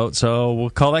 3-2 vote, so we'll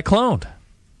call that cloned.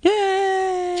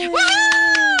 Yay!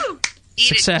 Woo! Eat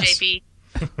Success. it,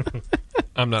 JP.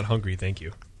 I'm not hungry, thank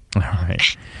you. All right.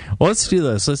 Well, let's do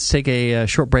this. Let's take a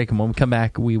short break, and when we come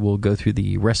back, we will go through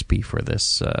the recipe for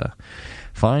this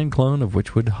fine clone of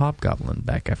Wychwood Hobgoblin.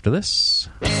 Back after this.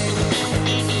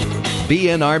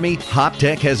 BN Army,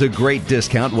 HopTech has a great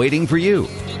discount waiting for you.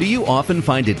 Do you often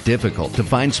find it difficult to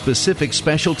find specific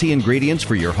specialty ingredients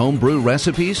for your homebrew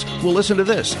recipes? Well, listen to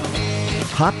this.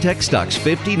 HopTech stocks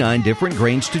 59 different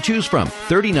grains to choose from,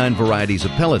 39 varieties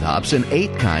of pellet hops, and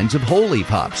 8 kinds of whole leaf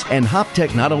hops. And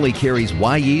HopTech not only carries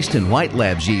Y yeast and White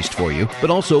Labs yeast for you,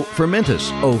 but also Fermentus,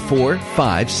 04,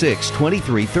 5, 6,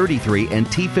 23, 33, and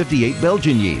T58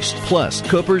 Belgian yeast, plus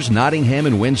Cooper's, Nottingham,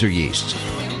 and Windsor yeasts.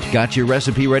 Got your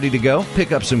recipe ready to go?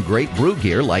 Pick up some great brew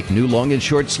gear like new long and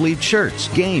short sleeved shirts,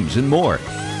 games, and more.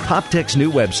 HopTech's new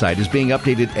website is being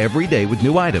updated every day with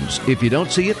new items. If you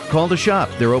don't see it, call the shop.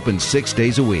 They're open 6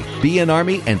 days a week. BN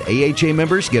Army and AHA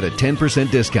members get a 10%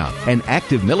 discount, and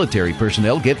active military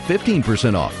personnel get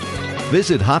 15% off.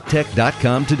 Visit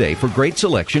HopTech.com today for great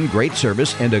selection, great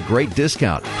service, and a great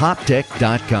discount.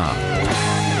 HopTech.com.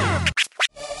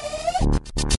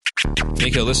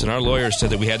 Nico, listen, our lawyers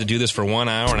said that we had to do this for 1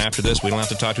 hour, and after this, we don't have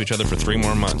to talk to each other for 3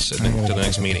 more months to the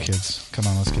next meeting. Kids, come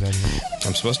on, let's get out of here.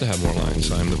 I'm supposed to have more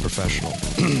lines. I'm the professional.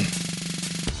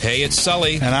 Hey, it's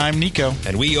Sully. And I'm Nico.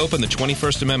 And we opened the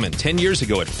 21st Amendment 10 years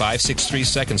ago at 563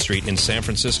 2nd Street in San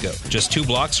Francisco, just 2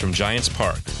 blocks from Giants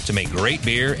Park, to make great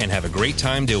beer and have a great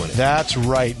time doing it. That's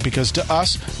right, because to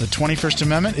us, the 21st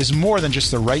Amendment is more than just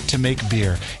the right to make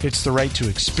beer. It's the right to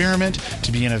experiment,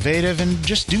 to be innovative, and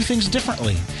just do things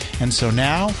differently. And so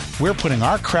now, we're putting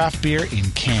our craft beer in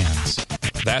cans.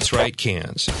 That's right,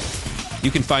 cans. You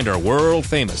can find our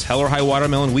world-famous Hell or High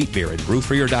Watermelon Wheat Beer and Brew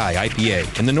for Your Die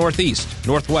IPA in the Northeast,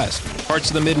 Northwest, parts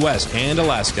of the Midwest, and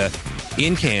Alaska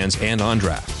in cans and on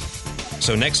draft.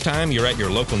 So next time you're at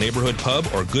your local neighborhood pub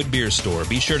or good beer store,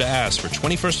 be sure to ask for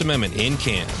 21st Amendment in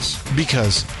cans.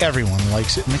 Because everyone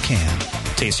likes it in a can.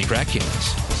 Tasty crack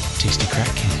cans. Tasty crack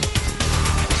can.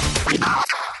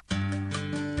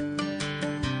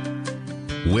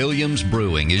 Williams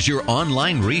Brewing is your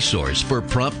online resource for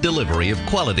prompt delivery of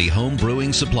quality home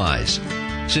brewing supplies.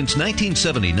 Since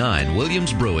 1979,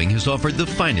 Williams Brewing has offered the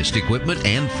finest equipment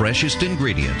and freshest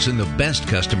ingredients and the best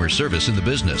customer service in the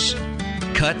business.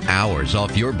 Cut hours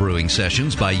off your brewing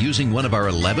sessions by using one of our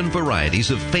 11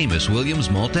 varieties of famous Williams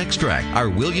malt extract. Our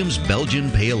Williams Belgian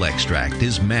Pale Extract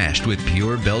is mashed with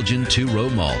pure Belgian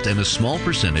 2-row malt and a small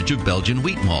percentage of Belgian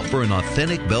wheat malt for an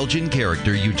authentic Belgian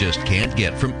character you just can't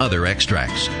get from other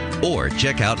extracts. Or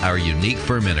check out our unique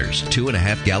fermenters,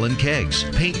 2.5-gallon kegs,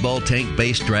 paintball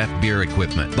tank-based draft beer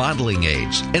equipment, bottling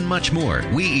aids, and much more.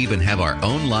 We even have our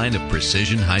own line of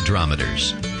precision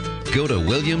hydrometers. Go to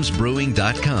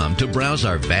WilliamsBrewing.com to browse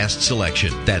our vast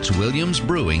selection. That's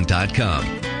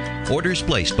WilliamsBrewing.com. Orders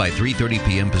placed by 3:30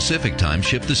 p.m. Pacific Time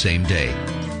ship the same day.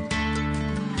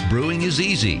 Brewing is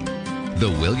easy. The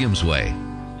Williams way.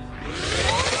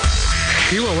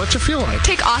 Hilo, what's it feel like?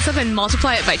 Take awesome and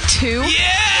multiply it by 2.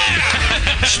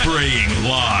 Yeah! Spraying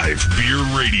live beer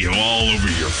radio all over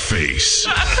your face.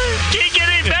 Can't get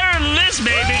any better than this,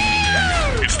 baby.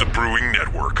 It's the Brewing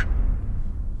Network.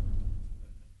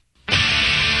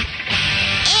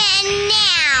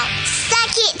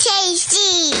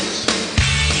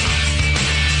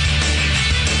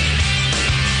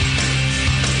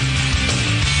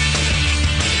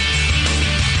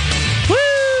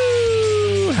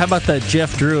 How about that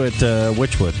Jeff Drew at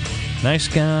Wychwood? Nice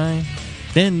guy.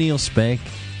 Then Neil Spake.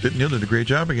 Neil did a great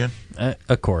job again.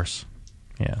 Of course.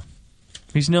 Yeah.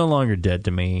 He's no longer dead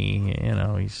to me. You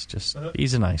know,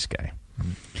 he's a nice guy.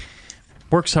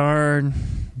 Works hard.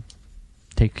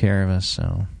 Take care of us.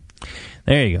 So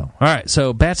there you go. All right.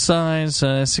 So batch size,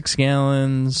 6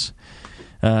 gallons.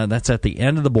 That's at the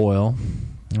end of the boil.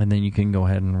 And then you can go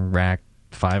ahead and rack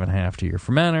 5.5 to your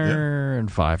fermenter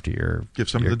and 5 to your give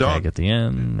some your to the dog keg at the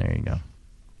end. There you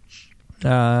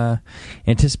go.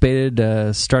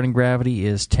 Anticipated starting gravity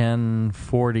is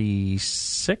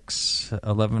 1046,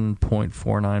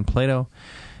 11.49 Plato.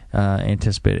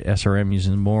 Anticipated SRM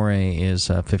using Moray is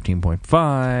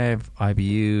 15.5,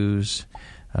 IBUs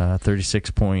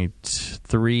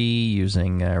 36.3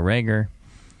 using Rager,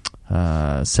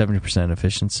 70%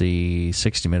 efficiency,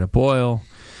 60-minute boil.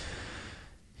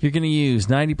 You're going to use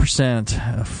 90%,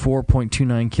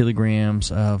 4.29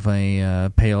 kilograms of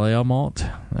a pale ale malt,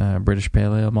 British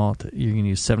pale ale malt. You're going to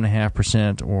use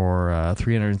 7.5% or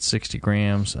 360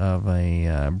 grams of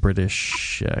a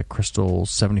British Crystal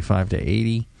 75 to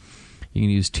 80. You can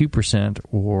use 2%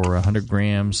 or 100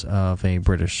 grams of a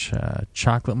British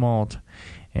chocolate malt,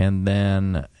 and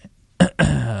then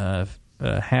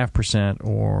 0.5%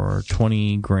 or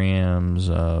 20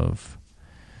 grams of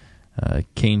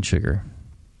cane sugar.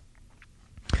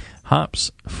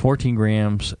 Hops, 14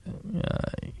 grams,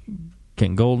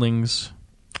 Ken Goldings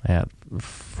at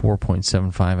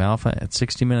 4.75 alpha at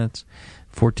 60 minutes,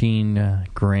 14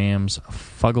 grams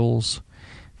Fuggles,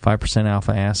 5%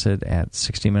 alpha acid at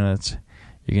 60 minutes.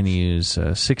 You're going to use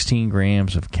 16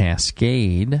 grams of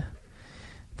Cascade,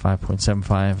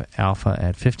 5.75 alpha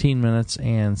at 15 minutes,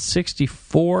 and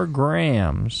 64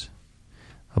 grams,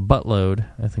 a buttload,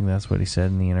 I think that's what he said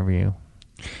in the interview,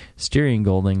 Styrian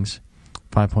Goldings,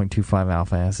 5.25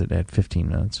 alpha acid at 15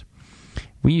 minutes.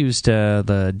 We used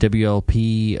the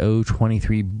WLP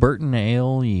 023 Burton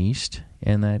Ale yeast,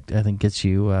 and that I think gets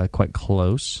you quite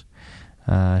close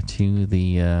to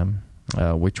the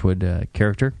Wychwood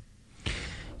character.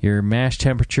 Your mash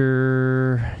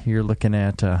temperature, you're looking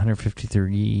at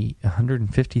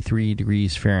 153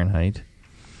 degrees Fahrenheit.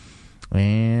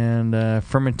 And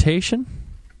fermentation,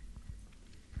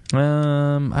 I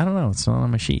don't know. It's not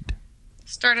on my sheet.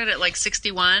 Started at like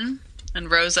 61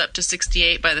 and rose up to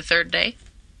 68 by the third day.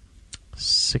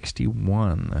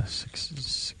 61.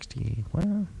 60.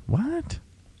 What?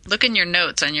 Look in your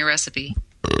notes on your recipe.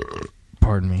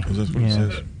 Pardon me. That's what it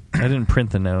says. I didn't print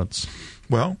the notes.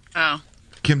 Well, Oh.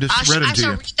 Kim just read them I to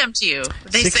shall you. read them to you.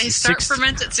 They say start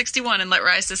ferment at 61 and let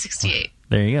rise to 68.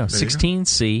 There you go.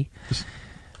 16C.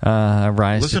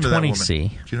 Rise Listen to to that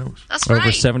 20C. She knows. That's over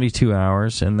right. 72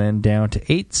 hours, and then down to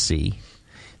 8C.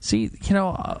 See, you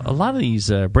know, a lot of these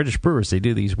British brewers, they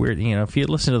do these weird, you know, if you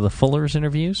listen to the Fuller's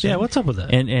interviews. Yeah, what's up with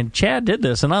that? And Chad did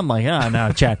this, and I'm like,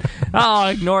 no, Chad,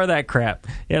 ignore that crap.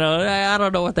 You know, I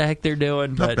don't know what the heck they're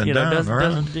doing, but, and you know,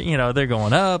 down, you know, they're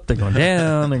going up, they're going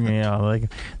down, and, you know,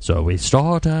 like, so we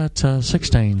start at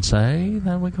 16C,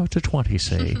 then we go to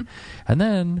 20C, and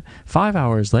then 5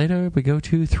 hours later, we go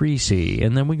to 3C,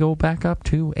 and then we go back up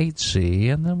to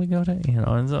 8C, and then we go to, you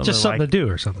know, and so Just something to do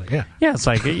or something, yeah. Yeah, it's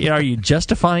like, are you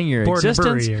justifying your Board and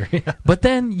existence? brewery here, yeah. But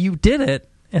then you did it,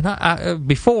 and I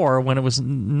before when it was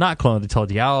not cloned, I told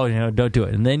you, don't do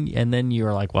it, and then you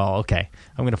were like, well, okay,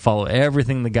 I'm going to follow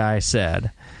everything the guy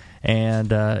said,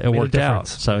 and it worked out.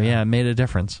 So yeah, it made a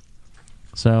difference.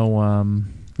 So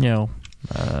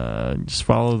just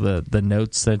follow the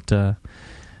notes that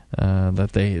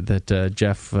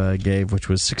Jeff gave, which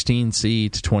was 16C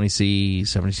to 20C,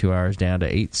 72 hours down to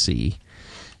 8C,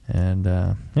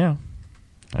 and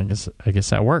I guess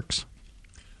that works.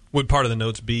 Would part of the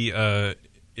notes be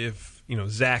if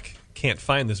Zach can't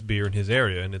find this beer in his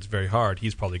area and it's very hard,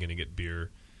 he's probably going to get beer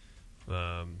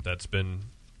that's been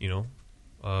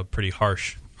pretty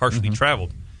harshly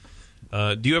traveled.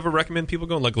 Do you ever recommend people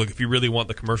going look if you really want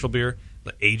the commercial beer,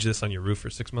 age this on your roof for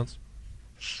 6 months?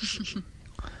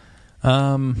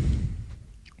 Well,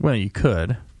 you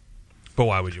could. But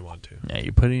why would you want to? Yeah,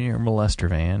 you put it in your molester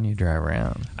van, you drive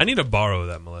around. I need to borrow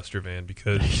that molester van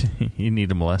because... You need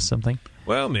to molest something?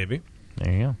 Well, maybe.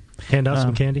 There you go. Hand out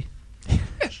some candy?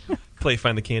 Play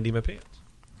Find the Candy in my pants.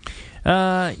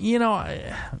 I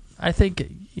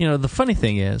think, the funny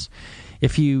thing is,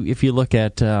 if you look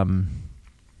at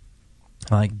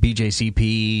like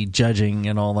BJCP, judging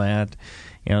and all that,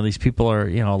 these people are,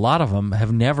 a lot of them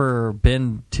have never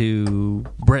been to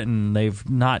Britain. They've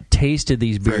not tasted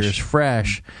these beers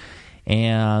fresh.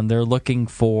 and they're looking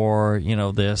for,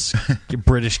 this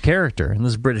British character. And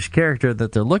this British character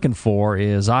that they're looking for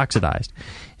is oxidized.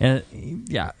 And,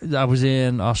 yeah, I was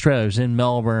in Australia. I was in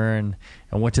Melbourne.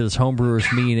 I went to this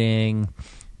homebrewers meeting.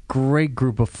 Great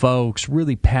group of folks,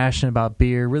 really passionate about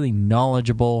beer, really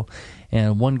knowledgeable.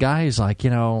 And one guy is like,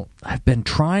 I've been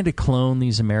trying to clone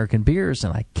these American beers,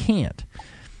 and I can't.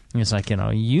 And it's like,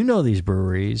 you know these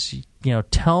breweries,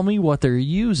 tell me what they're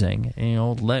using.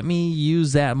 Let me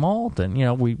use that malt. And,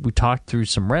 we talked through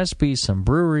some recipes, some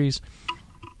breweries.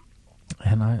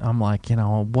 And I'm like,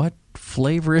 what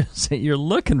flavor is it you're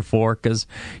looking for? Because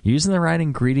using the right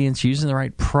ingredients, using the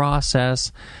right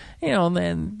process, and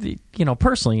then,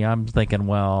 personally, I'm thinking,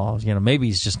 well, maybe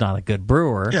he's just not a good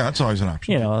brewer. Yeah, that's always an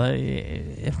option.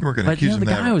 We're going to accuse him the of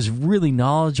that. guy was really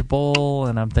knowledgeable,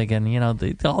 and I'm thinking,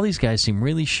 all these guys seem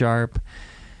really sharp.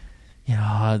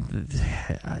 I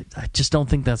just don't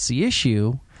think that's the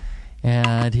issue.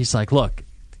 And he's like, look,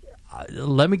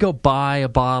 let me go buy a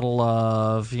bottle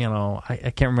of,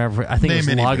 I can't remember. I think it was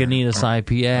Lagunitas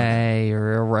IPA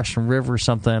or a Russian River or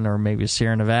something, or maybe a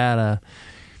Sierra Nevada.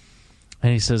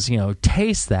 And he says,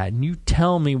 taste that, and you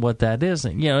tell me what that is.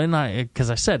 And, because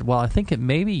I said, well, I think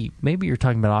maybe you're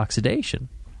talking about oxidation.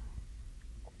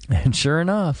 And sure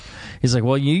enough, he's like,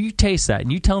 well, you taste that,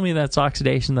 and you tell me that's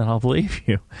oxidation, then I'll believe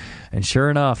you. And sure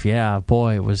enough, yeah,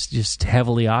 boy, it was just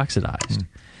heavily oxidized.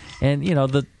 And,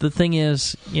 the thing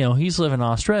is, he's living in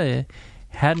Australia,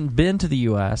 hadn't been to the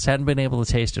U.S., hadn't been able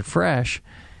to taste it fresh.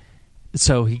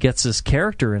 So he gets this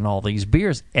character in all these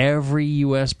beers. Every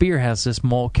U.S. beer has this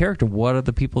malt character. What are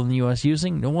the people in the U.S.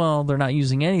 using? Well, they're not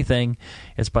using anything.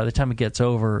 It's by the time it gets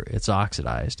over, it's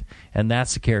oxidized. And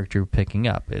that's the character you're picking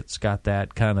up. It's got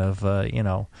that kind of,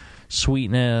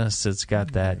 sweetness. It's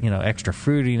got that, extra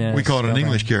fruitiness. We call it an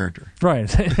English character.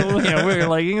 Right. We're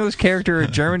like English character or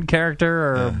German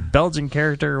character or Belgian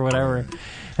character or whatever.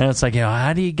 And it's like,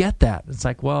 how do you get that? It's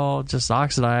like, well, just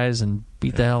oxidize and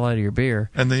beat the hell out of your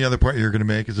beer. And the other point you're going to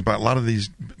make is about a lot of these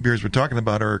beers we're talking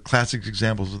about are classic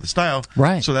examples of the style.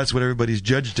 Right. So that's what everybody's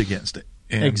judged against it.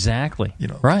 And, exactly.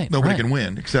 Right. Nobody can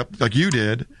win except like you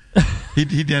did.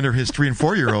 He'd enter his 3- and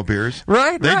 4-year-old beers.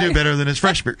 Right. They do better than his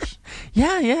fresh beers.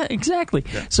 Yeah, exactly.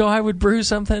 Yeah. So I would brew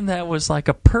something that was like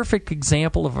a perfect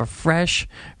example of a fresh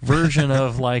version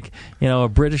of like, a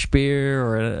British beer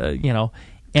or,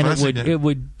 and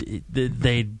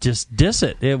they'd just diss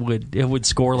it. It would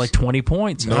score like 20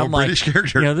 points. No and I'm British like,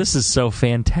 character. This is so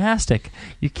fantastic.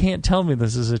 You can't tell me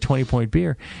this is a 20-point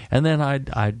beer. And then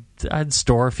I'd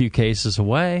store a few cases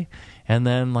away, and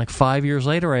then like 5 years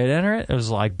later I'd enter it. It was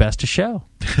like best of show.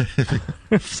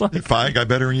 It's like, Fine, got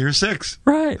better in year 6.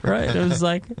 Right. It was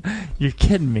like, you're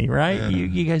kidding me, right? Yeah.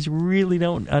 You guys really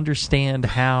don't understand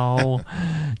how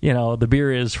the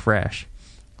beer is fresh.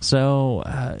 So,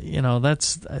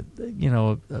 that's,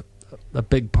 a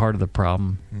big part of the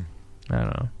problem. I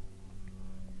don't know.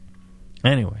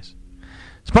 Anyways,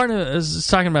 it's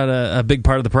talking about a big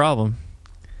part of the problem.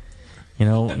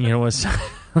 What's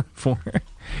for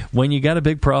when you got a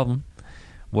big problem,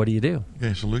 what do you do?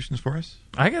 Okay, solutions for us?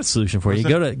 I got a solution for you.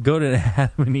 Go to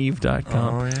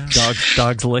adamandeve.com. Oh, yeah.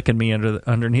 Dog's licking me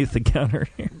underneath the counter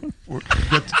here.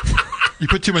 You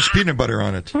put too much peanut butter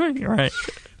on it. Right.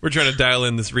 We're trying to dial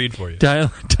in this read for you.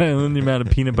 Dial in the amount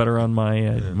of peanut butter on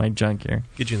my junk here.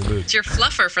 Get you in the mood. It's your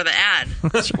fluffer for the ad.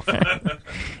 That's right.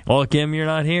 Well, Kim, you're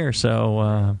not here,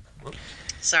 so...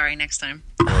 Sorry, next time.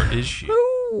 Or is she?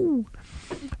 Ooh.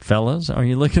 Fellas, are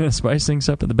you looking to spice things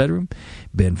up in the bedroom?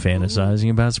 Been fantasizing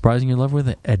about surprising your lover with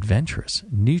an adventurous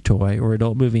new toy or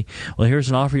adult movie? Well, here's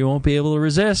an offer you won't be able to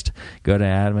resist. Go to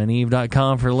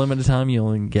adamandeve.com for a limited time.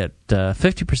 You'll get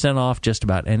 50% off just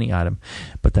about any item.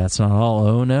 But that's not all.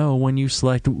 Oh, no. When you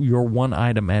select your one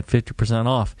item at 50%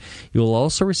 off, you'll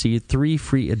also receive 3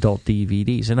 free adult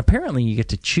DVDs. And apparently you get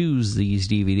to choose these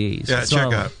DVDs. Yeah,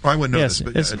 check out. I wouldn't know this,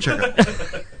 but check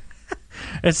out.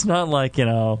 It's not like,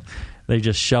 they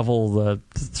just shovel the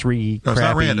 3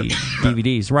 crappy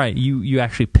DVDs. Right. You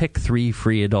actually pick 3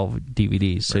 free adult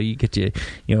DVDs. So you get to,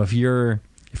 if your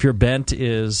bent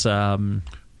is...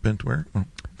 bent where? Oh.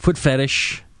 Foot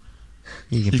fetish.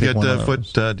 You get the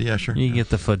foot, yeah, sure. You get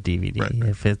the foot DVD. Right.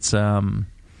 If it's... I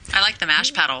like the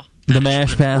mash paddle. The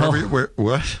mash paddle.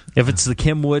 What? If it's the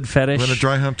Kim Wood fetish... When a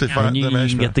dry hump to find the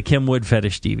mash you can get the Kim Wood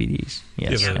fetish DVDs.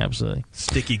 Yes, absolutely.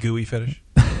 Sticky gooey fetish.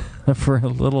 for a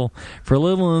little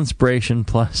inspiration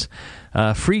plus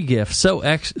free gift so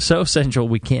essential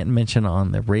we can't mention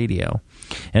on the radio.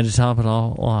 And to top it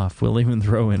all off, we'll even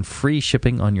throw in free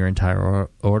shipping on your entire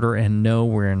order. And no,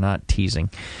 we're not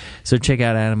teasing. So check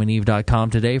out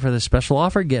adamandeve.com today for this special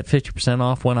offer. Get 50%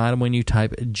 off one item when you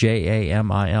type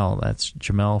JAMIL. That's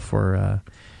Jamel for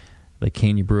the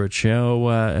Can You Brew It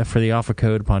show for the offer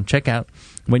code upon checkout.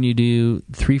 When you do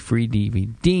 3 free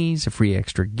DVDs, a free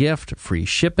extra gift, free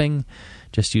shipping,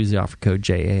 just use the offer code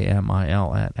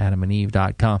JAMIL at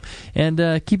adamandeve.com.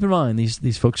 And keep in mind,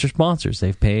 these folks are sponsors.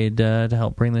 They've paid to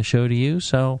help bring the show to you.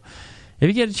 So if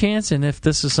you get a chance, and if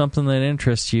this is something that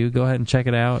interests you, go ahead and check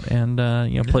it out. And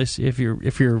place if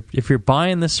you're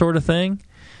buying this sort of thing,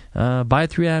 buy it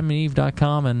through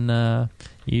adamandeve.com and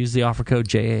use the offer code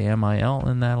JAMIL,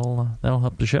 and that'll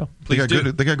help the show. They got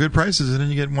good prices, and then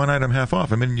you get one item half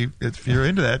off. I mean, if you're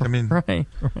into that, I mean, right.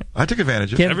 I took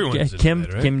advantage of it.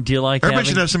 Kim, do you like? Everybody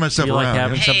should have some of that stuff around. Like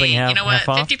having something half, you know what? half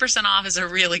off? 50% off is a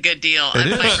really good deal.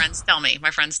 My friends tell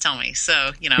me.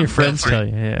 So your friends tell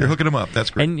you. Yeah. You're hooking them up. That's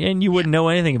great. And you wouldn't know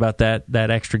anything about that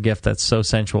extra gift that's so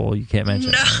sensual you can't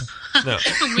mention. No.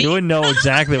 You wouldn't know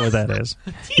exactly what that is.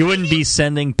 You wouldn't be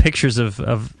sending pictures of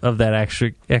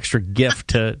that extra gift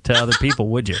to other people,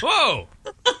 would you? Whoa!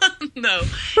 No.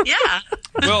 Yeah.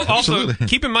 Well, also,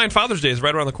 keep in mind Father's Day is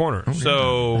right around the corner.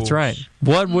 So that's right.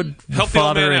 What would help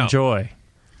father enjoy?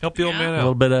 Help the old man out. A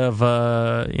little bit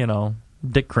of,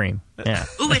 dick cream. Yeah.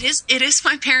 Ooh, it is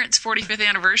my parents' 45th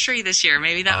anniversary this year.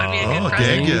 Maybe that would be a good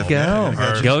present. There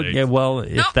you go.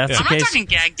 If that's the I'm case, not talking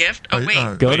gag gift. Oh,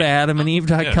 wait. Go to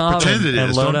adamandeve.com Pretend it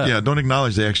and is. load up. Don't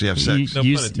acknowledge they actually have sex.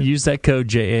 Use that code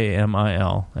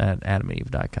JAMIL at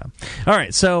adamandeve.com. All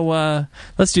right, so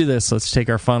let's do this. Let's take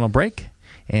our final break,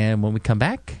 and when we come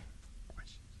back,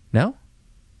 no,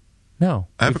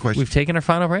 I have a question. We've taken our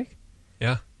final break.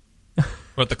 Yeah.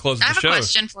 We're at the close of the show. I have a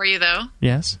question for you, though.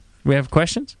 Yes, we have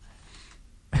questions.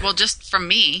 Well, just from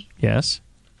me. Yes.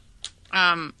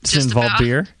 Does it involve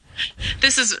beer?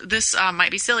 This might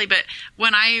be silly, but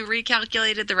when I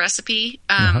recalculated the recipe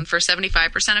for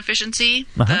 75% efficiency,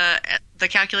 the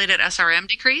calculated SRM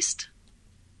decreased.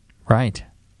 Right.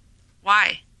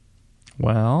 Why?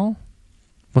 Well,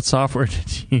 what software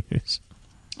did you use?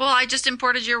 Well, I just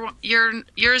imported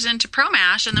yours into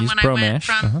ProMash, and then when I went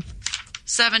from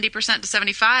 70% to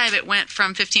 75, it went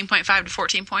from 15.5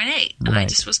 to 14.8, and I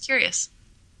just was curious.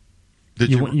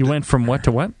 You went from what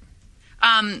to what?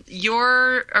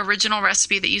 Your original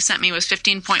recipe that you sent me was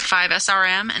 15.5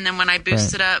 SRM, and then when I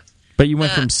boosted up... But you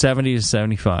went from 70 to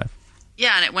 75.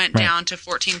 Yeah, and it went down to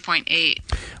 14.8.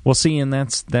 Well, see, and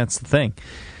that's the thing.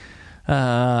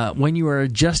 When you are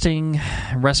adjusting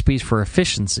recipes for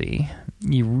efficiency,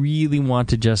 you really want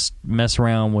to just mess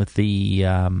around with the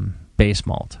base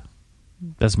malt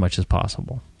as much as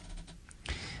possible.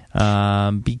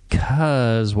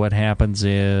 Because what happens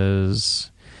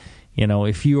is,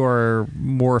 if you are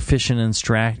more efficient in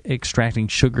extracting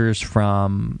sugars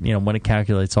from, when it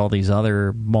calculates all these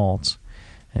other malts,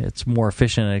 it's more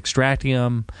efficient at extracting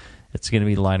them, it's going to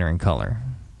be lighter in color.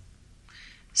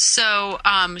 So,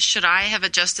 should I have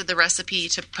adjusted the recipe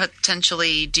to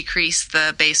potentially decrease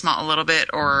the base malt a little bit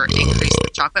or increase the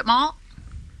chocolate malt?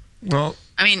 Well,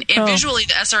 I mean, visually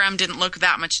the SRM didn't look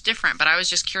that much different, but I was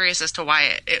just curious as to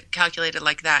why it calculated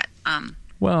like that.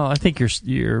 Well, I think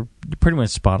you're pretty much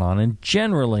spot on, and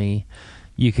generally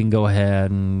you can go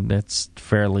ahead and it's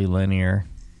fairly linear.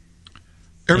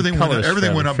 Everything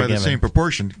went up by the same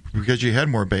proportion because you had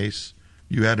more base.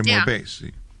 You added more base.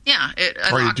 Yeah, it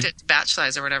unlocked it to batch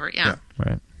size or whatever. Yeah.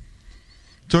 Right.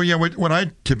 So what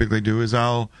I typically do is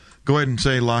I'll go ahead and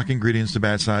say lock ingredients to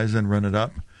batch size and run it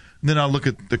up. And then I'll look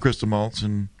at the crystal malts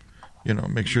and,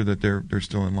 make sure that they're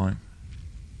still in line.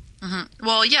 Mm-hmm.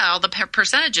 Well, yeah, all the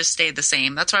percentages stayed the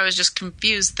same. That's why I was just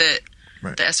confused that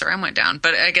the SRM went down.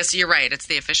 But I guess you're right. It's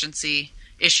the efficiency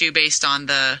issue based on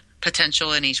the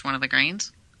potential in each one of the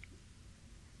grains.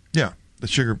 Yeah, the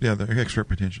sugar, the extra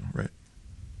potential, right.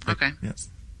 Okay. Yes.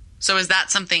 So is that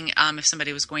something, if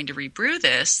somebody was going to rebrew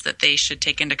this, that they should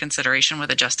take into consideration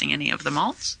with adjusting any of the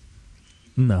malts?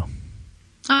 No.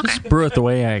 Okay. Just brew it the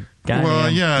way I got it.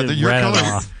 Well, yeah,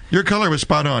 your color was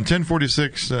spot on.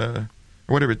 1046, or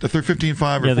whatever, the 15.5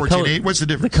 or 14.8. What's the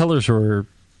difference? The colors were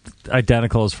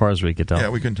identical as far as we could tell. Yeah,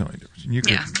 we couldn't tell any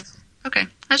difference. Okay.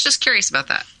 I was just curious about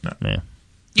that. No. Yeah.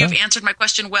 You've answered my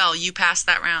question well. You passed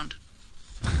that round.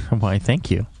 Why, thank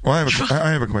you. Well,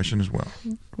 I have a question as well.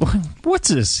 What's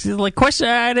this? Question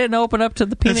I didn't open up to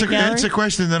the peanut gallery? It's a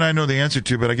question that I know the answer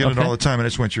to, but I get it all the time, and I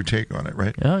just want your take on it,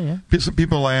 right? Oh, yeah.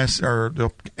 People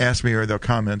they'll ask me or they'll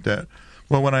comment that,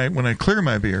 well, when I clear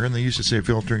my beer, and they used to say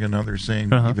filtering and others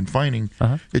saying even fining,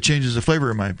 it changes the flavor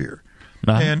of my beer.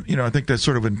 And, I think that's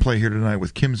sort of in play here tonight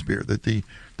with Kim's beer, that the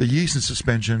yeast in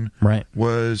suspension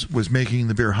was making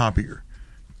the beer hoppier.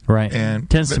 Right. And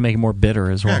tends to make it more bitter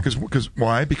as well. Yeah, because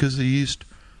why? Because the yeast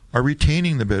are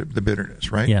retaining the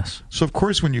bitterness, right? Yes. So, of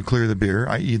course, when you clear the beer,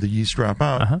 i.e. the yeast drop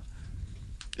out,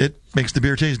 it makes the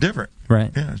beer taste different.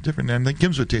 Right. Yeah, it's different. And the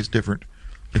Kim's would taste different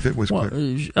if it was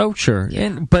clear. Oh, sure.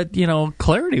 But,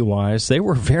 clarity-wise, they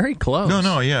were very close.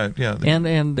 No, yeah.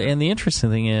 And the interesting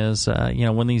thing is,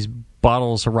 when these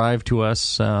bottles arrived to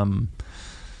us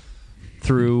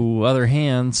through other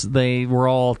hands, they were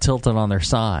all tilted on their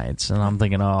sides. And I'm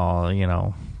thinking,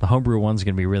 the homebrew one's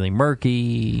going to be really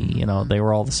murky. They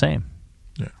were all the same.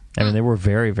 Yeah. I mean, they were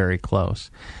very, very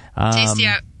close.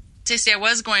 Tasty, I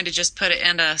was going to just put it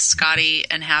into Scotty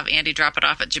and have Andy drop it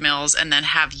off at Jamil's and then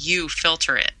have you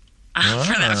filter it for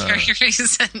that very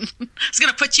reason. I was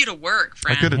going to put you to work,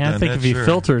 friend. I think if you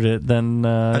filtered it, then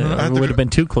it would have been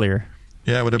too clear.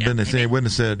 Yeah, it would have been the same. It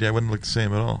wouldn't have said, it wouldn't look the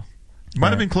same at all. It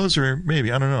might have been closer,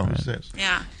 maybe. I don't know. Right.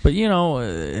 Yeah. But,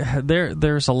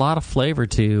 there's a lot of flavor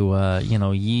to,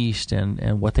 yeast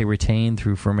and what they retain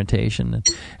through fermentation.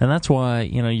 And that's why,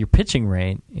 your pitching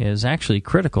rate is actually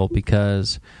critical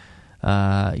because,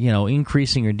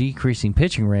 increasing or decreasing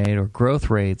pitching rate or growth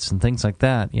rates and things like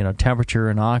that, temperature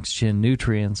and oxygen,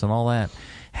 nutrients and all that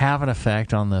have an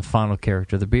effect on the final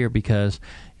character of the beer because,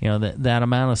 that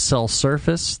amount of cell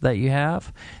surface that you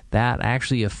have, that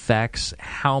actually affects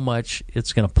how much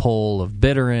it's going to pull of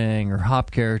bittering or hop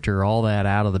character, all that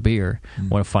out of the beer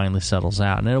when it finally settles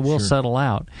out. And it will settle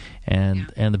out, and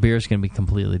the beer is going to be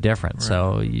completely different. Right.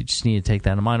 So you just need to take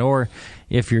that in mind. Or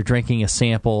if you're drinking a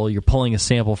sample, you're pulling a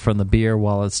sample from the beer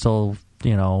while it's still,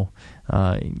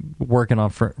 working on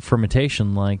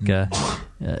fermentation, like,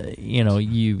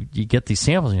 you get these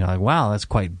samples and you're like, wow, that's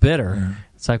quite bitter. Yeah.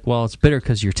 It's like, well, it's bitter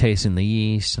because you're tasting the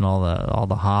yeast and all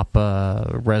the hop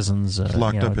resins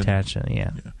locked up attached.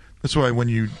 Yeah. That's why when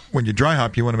you dry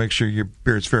hop, you want to make sure your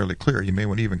beer is fairly clear. You may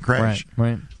want to even crash,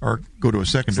 right, or go to a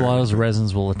secondary. A lot of those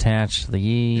resins will attach to the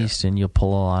yeast, and you'll pull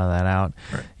a lot of that out.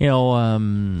 Right.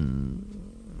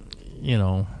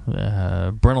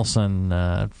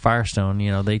 Brynelson,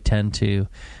 Firestone, they tend to,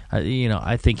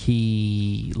 I think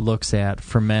he looks at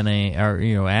fermenting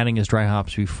or adding his dry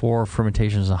hops before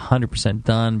fermentation is 100%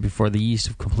 done, before the yeast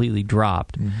have completely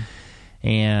dropped. Mm-hmm.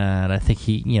 And I think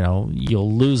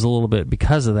you'll lose a little bit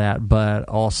because of that, but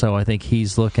also I think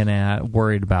he's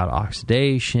worried about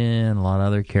oxidation, a lot of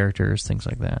other characters, things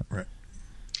like that. Right.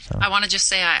 So. I want to just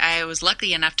say I was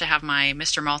lucky enough to have my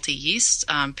Mr. Malty Yeast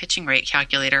pitching rate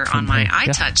calculator on my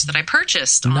iTouch that I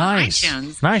purchased on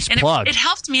iTunes. Nice and plug. It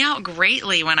helped me out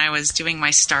greatly when I was doing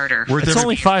my starter. It's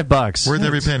only $5. Worth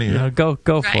every penny.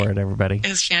 Go for it, everybody. It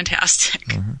was fantastic.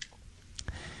 Mm-hmm.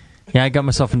 Yeah, I got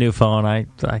myself a new phone. I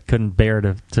couldn't bear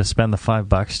to spend the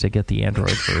 $5 to get the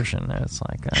Android version. It's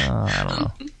like, I don't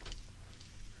know.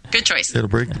 Good choice. It'll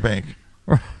break the bank.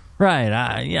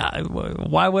 Right. Yeah.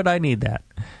 Why would I need that?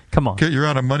 Come on. You're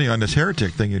out of money on this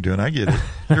heretic thing you're doing. I get it.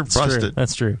 You're busted.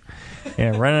 That's true.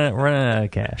 Yeah, running out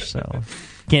of cash. So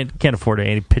can't afford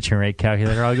any pitching rate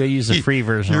calculator. I'll go use the free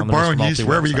version. You're on the borrowing yeast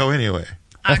wherever you go anyway.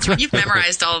 That's right. You've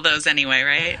memorized all of those anyway,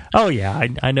 right? Oh yeah,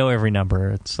 I know every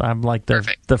number. I'm like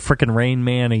the frickin' Rain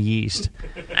Man of yeast.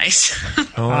 Nice. Oh,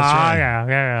 that's right.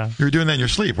 Yeah. You were doing that in your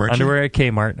sleep, weren't you? Underwear at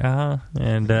Kmart,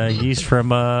 and yeast from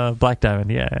Black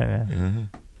Diamond. Yeah. Mm-hmm.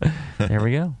 There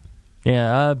we go.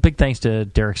 Yeah, big thanks to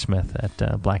Derek Smith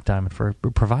at Black Diamond for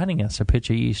providing us a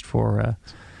pitch of yeast for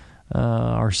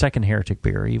our second heretic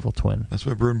beer, Evil Twin. That's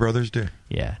what Brewing Brothers do.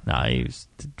 Yeah, he was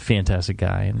a fantastic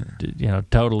guy, and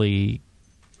totally.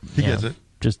 He gets it.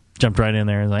 Just jumped right in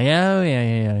there and like, yeah.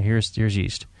 Here's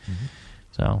yeast. Mm-hmm.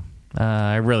 So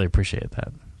I really appreciate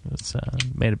that. It's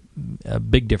made a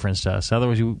big difference to us.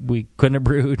 Otherwise, we couldn't have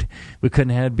brewed. We couldn't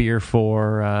have had beer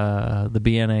for the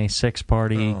BNA 6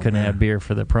 party. Couldn't have had beer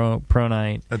for the Pro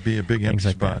Night. That'd be a big empty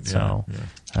spot. That. So,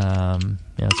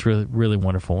 it's really, really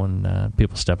wonderful when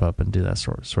people step up and do that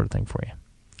sort of thing for you.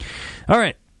 All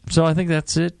right. So I think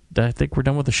that's it. I think we're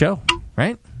done with the show,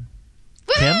 right?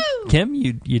 Kim,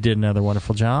 you did another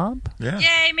wonderful job. Yeah.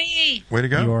 Yay, me! Way to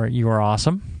go. You are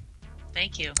awesome.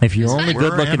 Thank you. If you're only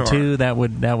good looking too, that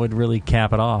would really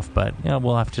cap it off. But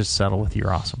we'll have to just settle with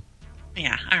you're awesome.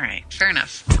 Yeah. All right. Fair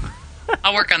enough.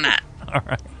 I'll work on that. All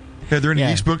right. Are there any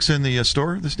yeast books in the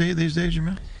store these days, you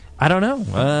mean? I don't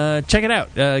know. Check it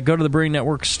out. Go to the Brewing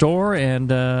Network store and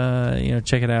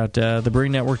check it out.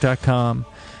 TheBrewingNetwork.com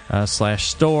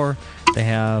 /store. They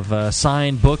have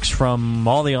signed books from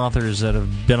all the authors that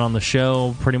have been on the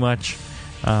show, pretty much.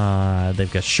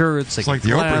 They've got shirts. It's like the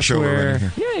Oprah show over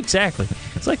here. Yeah, exactly.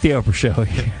 It's like the Oprah show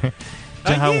here.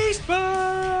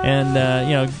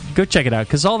 And go check it out,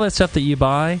 because all that stuff that you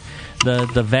buy,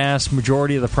 the vast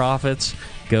majority of the profits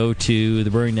go to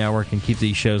the Brewing Network and keep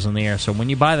these shows on the air. So when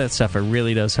you buy that stuff, it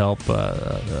really does help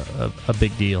a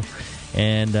big deal.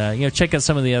 And check out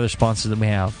some of the other sponsors that we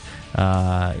have.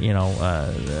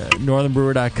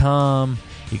 NorthernBrewer.com,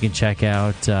 You can check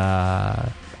out,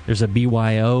 there's a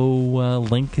BYO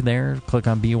link there. Click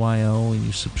on BYO and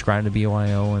you subscribe to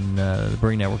BYO and the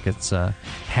Brewing Network. It's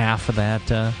half of that.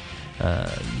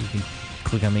 You can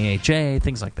click on the AHA,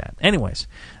 things like that. Anyways,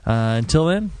 until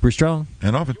then, brew strong.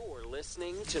 And often. You're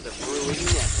listening to the Brewing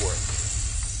Network.